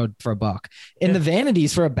 $4? Should I go for $1? In the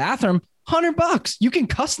vanities for a bathroom, $100. You can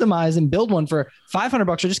customize and build one for $500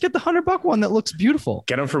 or just get the $100 one that looks beautiful.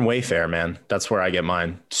 Get them from Wayfair, man. That's where I get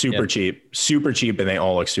mine. Super cheap, and they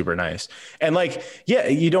all look super nice. And like, yeah,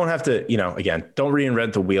 you don't have to, you know, again, don't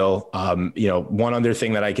reinvent the wheel. You know, one other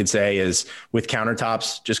thing that I could say is with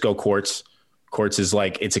countertops, just go quartz. Quartz is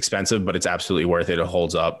like, it's expensive, but it's absolutely worth it. It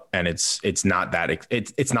holds up and it's not that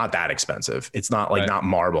expensive. It's not like not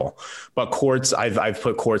marble, but quartz. I've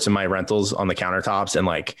put quartz in my rentals on the countertops and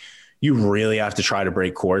like, you really have to try to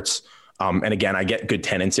break quartz. And again, I get good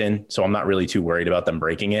tenants in, so I'm not really too worried about them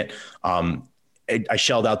breaking it. I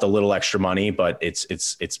shelled out the little extra money, but it's,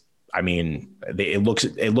 I mean, it looks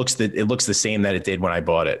the same that it did when I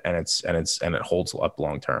bought it. And it holds up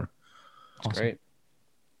long-term. That's great.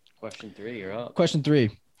 Question 3, you're up. Question 3.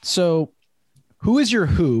 So who is your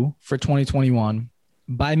who for 2021?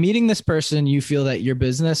 By meeting this person, you feel that your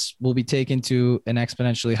business will be taken to an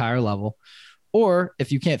exponentially higher level. Or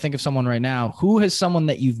if you can't think of someone right now, who has someone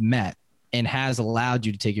that you've met and has allowed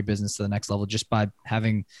you to take your business to the next level just by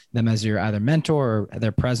having them as your either mentor or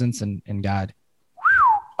their presence and guide?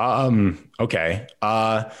 Okay.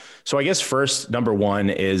 So I guess first, number one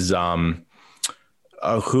is,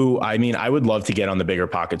 who, I mean, I would love to get on the Bigger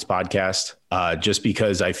Pockets podcast, just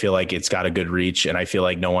because I feel like it's got a good reach and I feel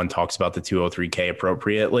like no one talks about the 203K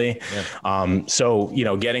appropriately. Yeah. So, you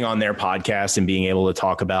know, getting on their podcast and being able to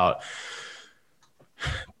talk about,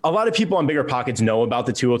 a lot of people on Bigger Pockets know about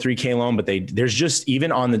the 203K loan, but there's just,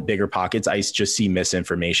 even on the Bigger Pockets, I just see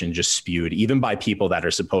misinformation just spewed, even by people that are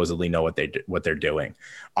supposedly know what they're doing.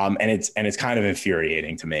 And it's kind of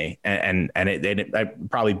infuriating to me. And it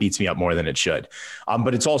probably beats me up more than it should.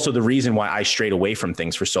 But it's also the reason why I strayed away from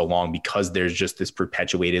things for so long, because there's just this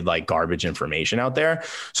perpetuated like garbage information out there.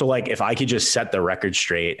 So like, if I could just set the record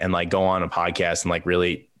straight and like go on a podcast and like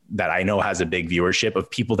really, that I know has a big viewership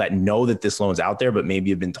of people that know that this loan's out there, but maybe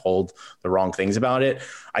have been told the wrong things about it.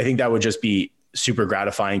 I think that would just be super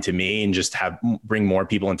gratifying to me and just bring more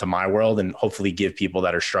people into my world and hopefully give people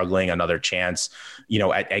that are struggling another chance, you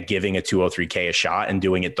know, at giving a 203K a shot and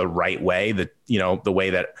doing it the right way, that, you know, the way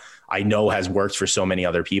that I know has worked for so many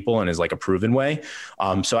other people and is like a proven way.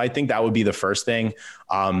 So I think that would be the first thing.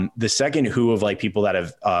 The second who of like people that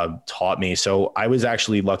have taught me. So I was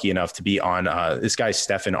actually lucky enough to be on this guy,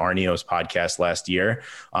 Stefan Arnio's podcast last year.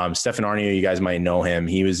 Stefan Arnio, you guys might know him.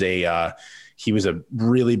 He was a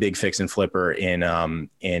really big fix and flipper in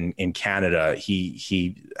Canada.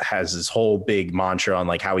 He has this whole big mantra on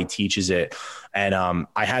like how he teaches it. And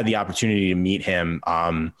I had the opportunity to meet him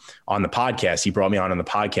on the podcast. He brought me on the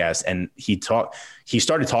podcast and he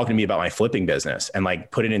started talking to me about my flipping business and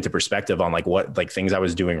like put it into perspective on like what, like things I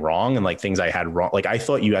was doing wrong and like things I had wrong. Like I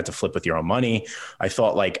thought you had to flip with your own money. I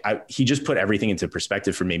thought like he just put everything into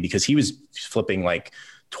perspective for me, because he was flipping like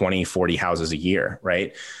 20, 40 houses a year.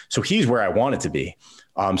 Right. So he's where I wanted to be.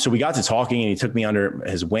 So we got to talking and he took me under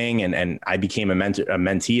his wing and I became a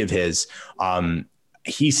mentee of his.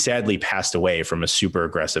 He sadly passed away from a super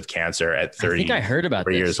aggressive cancer at 30. I think I heard about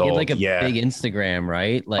this. Years he had old. like a big Instagram,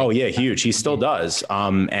 right? Like, oh yeah, huge. He still does.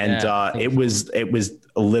 It was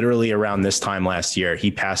literally around this time last year. He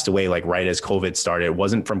passed away like right as COVID started. It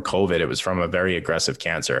wasn't from COVID. It was from a very aggressive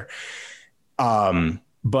cancer.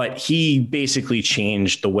 But he basically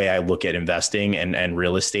changed the way I look at investing and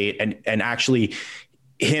real estate. And actually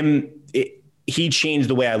he changed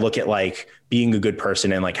the way I look at like being a good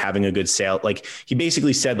person and like having a good sale. Like he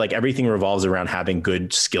basically said like everything revolves around having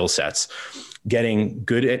good skill sets. getting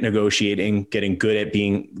good at negotiating, getting good at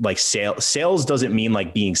being like sales doesn't mean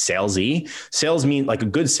like being salesy. Sales mean like a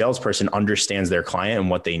good salesperson understands their client and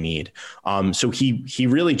what they need. So he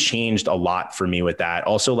really changed a lot for me with that.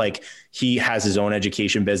 Also, like he has his own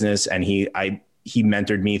education business, and he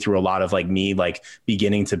mentored me through a lot of like me like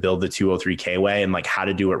beginning to build the 203K way and like how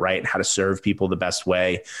to do it right and how to serve people the best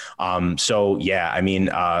way. So yeah, I mean,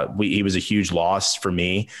 he was a huge loss for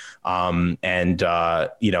me.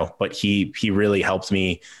 But he really helped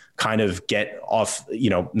me kind of get off,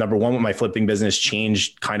 number one, with my flipping business,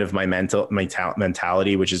 changed kind of my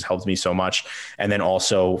mentality, which has helped me so much. And then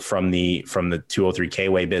also from the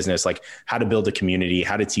 203K way business, like how to build a community,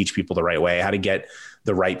 how to teach people the right way, how to get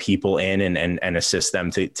the right people in and assist them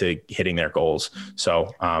to hitting their goals.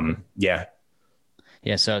 So, yeah.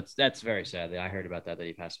 Yeah. So that's very sad. I heard about that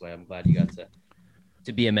he passed away. I'm glad you got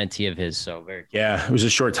to be a mentee of his. So very cool. Yeah, it was a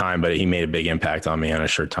short time, but he made a big impact on me on a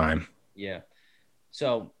short time. Yeah.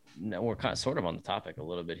 So now we're kind of sort of on the topic a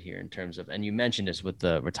little bit here in terms of, and you mentioned this with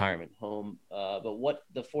the retirement home, but what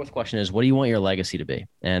the fourth question is, what do you want your legacy to be?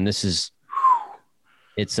 And this is,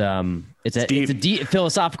 it's a deep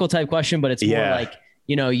philosophical type question, but it's more like,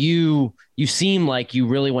 you seem like you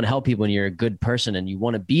really want to help people and you're a good person and you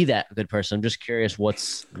want to be that good person. I'm just curious,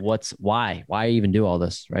 why even do all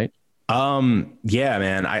this? Right. Yeah,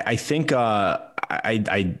 man, I think,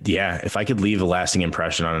 if I could leave a lasting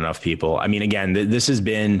impression on enough people, I mean, again, this has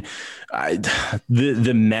been,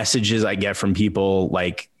 the messages I get from people,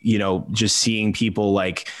 like, just seeing people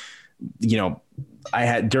like, I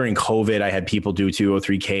had during COVID, I had people do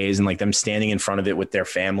 203Ks and like them standing in front of it with their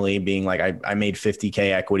family being like, I made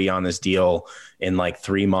 50K equity on this deal in like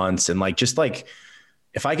 3 months. And like, just like,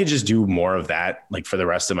 if I could just do more of that, like for the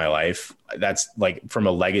rest of my life, that's like from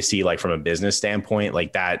a legacy, like from a business standpoint,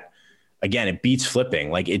 like that, again, it beats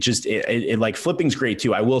flipping. Like it like flipping's great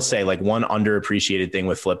too. I will say like one underappreciated thing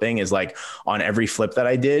with flipping is like on every flip that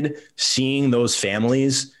I did, seeing those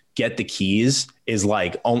families get the keys is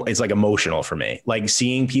like, it's like emotional for me. Like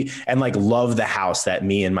seeing people and like love the house that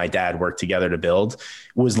me and my dad worked together to build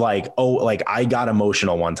was like, oh, like I got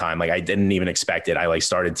emotional one time. Like I didn't even expect it. I like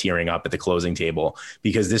started tearing up at the closing table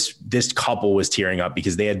because this couple was tearing up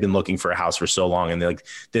because they had been looking for a house for so long. And like,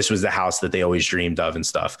 this was the house that they always dreamed of and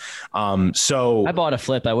stuff. So I bought a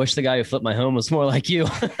flip. I wish the guy who flipped my home was more like you.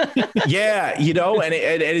 Yeah. And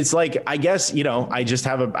it's like, I guess, I just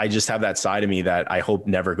have that side of me that I hope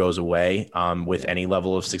never goes away, with any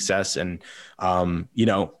level of success. And,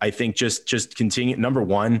 I think just continue. Number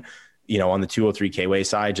one, on the 203K way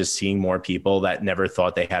side, just seeing more people that never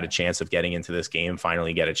thought they had a chance of getting into this game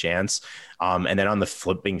finally get a chance. And then on the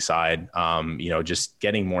flipping side, just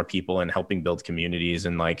getting more people and helping build communities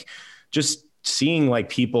and like, just seeing like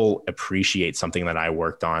people appreciate something that I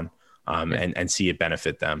worked on, and see it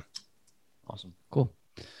benefit them. Awesome. Cool.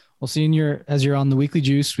 Well, seeing as you're on the Weekly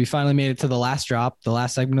Juice, we finally made it to the last drop, the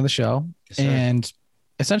last segment of the show. Yes, and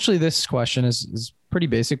essentially this question is pretty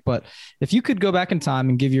basic, but if you could go back in time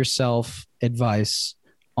and give yourself advice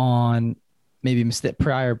on maybe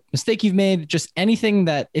prior mistake you've made, just anything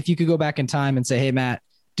that if you could go back in time and say, hey, Matt,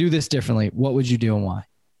 do this differently, what would you do and why?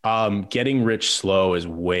 Getting rich slow is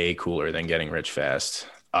way cooler than getting rich fast.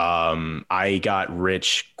 I got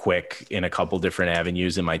rich quick in a couple different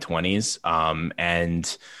avenues in my 20s.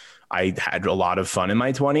 And I had a lot of fun in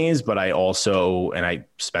my 20s, but I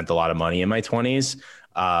spent a lot of money in my 20s.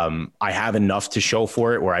 I have enough to show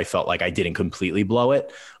for it where I felt like I didn't completely blow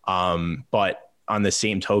it. But on the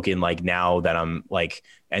same token, like now that I'm like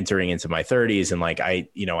entering into my 30s and like I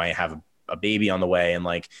have a baby on the way and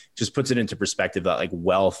like just puts it into perspective that like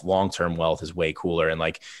long-term wealth is way cooler. And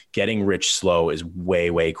like getting rich slow is way,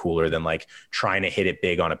 way cooler than like trying to hit it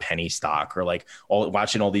big on a penny stock or like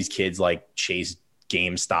watching all these kids like chase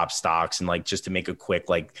GameStop stocks and like just to make a quick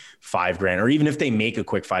like $5,000, or even if they make a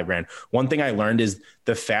quick $5,000. One thing I learned is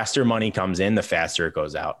the faster money comes in, the faster it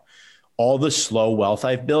goes out. All the slow wealth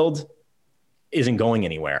I've built isn't going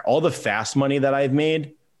anywhere. All the fast money that I've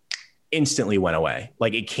made instantly went away.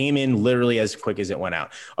 Like it came in literally as quick as it went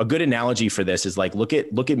out. A good analogy for this is like, look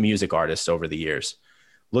at music artists over the years.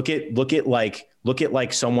 Look at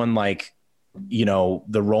like someone like,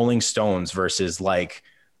 the Rolling Stones versus like,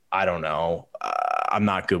 I don't know. I'm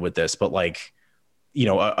not good with this, but like,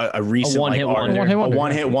 a recent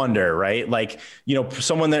one-hit wonder, right? Like,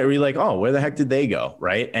 someone that we like, oh, where the heck did they go?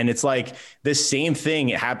 Right. And it's like the same thing.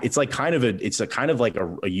 It's like kind of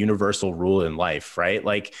a universal rule in life, right?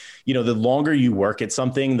 Like, the longer you work at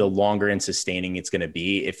something, the longer and sustaining it's going to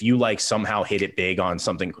be. If you like somehow hit it big on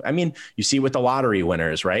something, I mean, you see with the lottery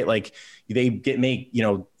winners, right? Like they make,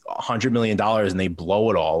 $100 million and they blow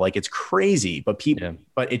it all. Like, it's crazy, but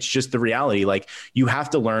but it's just the reality. Like, you have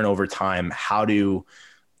to learn over time how to,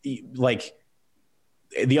 like,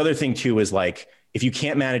 the other thing too is, like, if you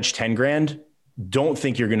can't manage 10 grand, don't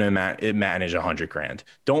think you're going to manage 100 grand.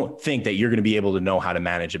 Don't think that you're going to be able to know how to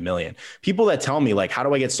manage $1 million. People that tell me, like, how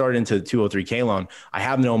do I get started into the 203K loan? I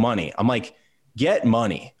have no money. I'm like, get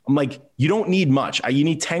money. I'm like, you don't need much. You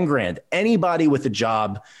need 10 grand. Anybody with a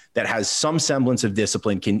job that has some semblance of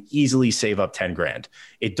discipline can easily save up 10 grand.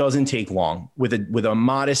 It doesn't take long with a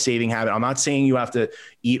modest saving habit. I'm not saying you have to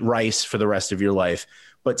eat rice for the rest of your life,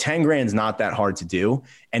 but 10 grand is not that hard to do.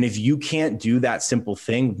 And if you can't do that simple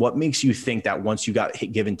thing, what makes you think that once you got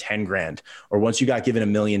given 10 grand or once you got given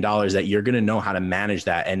 $1 million that you're going to know how to manage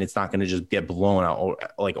that and it's not going to just get blown out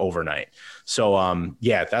like overnight? So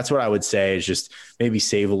yeah, that's what I would say, is just maybe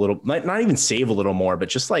save a little, not even save a little more, but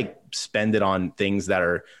just like spend it on things that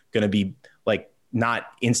are going to be like not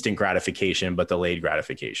instant gratification, but delayed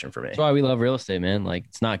gratification for me. That's why we love real estate, man. Like,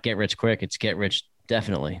 it's not get rich quick, it's get rich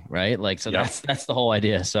definitely, right? Like, so that's the whole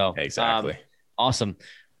idea. So exactly. Awesome,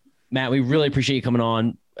 Matt. We really appreciate you coming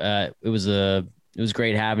on. It was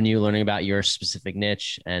great having you, learning about your specific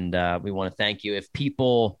niche, and we want to thank you. If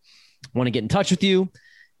people want to get in touch with you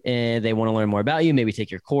and they want to learn more about you, maybe take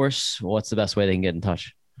your course, what's the best way they can get in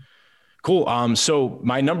touch? Cool. So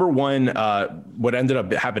my number one, what ended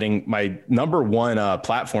up happening, my number one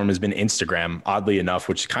platform has been Instagram, oddly enough,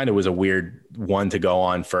 which kind of was a weird one to go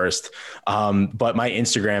on first. But my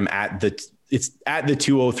Instagram it's at the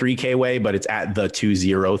 203K way, but it's at the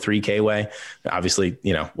 203K way. Obviously,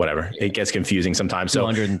 whatever. It gets confusing sometimes. So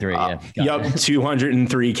 203. Yep.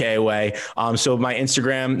 203K way. So my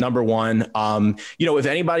Instagram, number one, if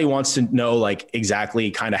anybody wants to know, like,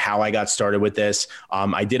 exactly kind of how I got started with this,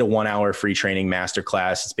 I did a 1 hour free training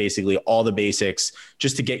masterclass. It's basically all the basics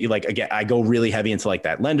just to get you, like, again, I go really heavy into like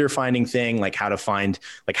that lender finding thing, like how to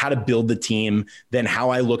build the team, then how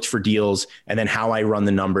I looked for deals, and then how I run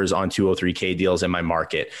the numbers on 203K deals in my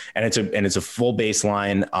market. And it's a full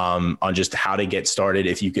baseline on just how to get started.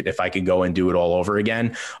 If I could go and do it all over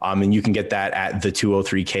again. And you can get that at the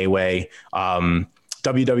 203K way,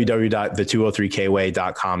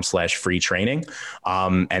 www.the203kway.com/free training.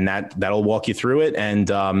 And that'll walk you through it and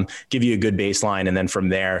give you a good baseline. And then from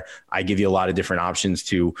there, I give you a lot of different options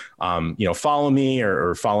to, follow me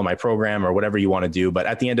or follow my program or whatever you want to do. But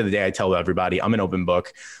at the end of the day, I tell everybody I'm an open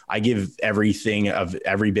book. I give every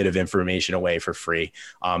bit of information away for free.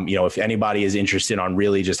 If anybody is interested on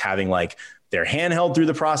really just having like their handheld through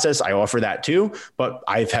the process, I offer that too. But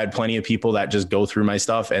I've had plenty of people that just go through my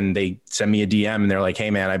stuff and they send me a DM and they're like,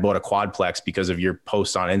 hey man, I bought a quadplex because of your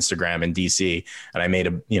post on Instagram in DC. And I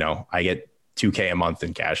made I get $2K a month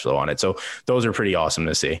in cash flow on it. So those are pretty awesome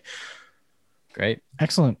to see. Great.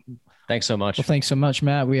 Excellent. Thanks so much. Well, thanks so much,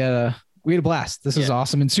 Matt. We had a blast. This was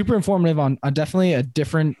awesome and super informative on definitely a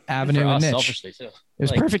different avenue and niche. Selfishly too. It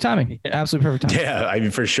was perfect timing. Yeah. Absolutely perfect timing. Yeah, I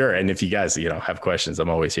mean, for sure. And if you guys, have questions, I'm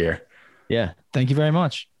always here. Yeah. Thank you very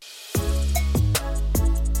much.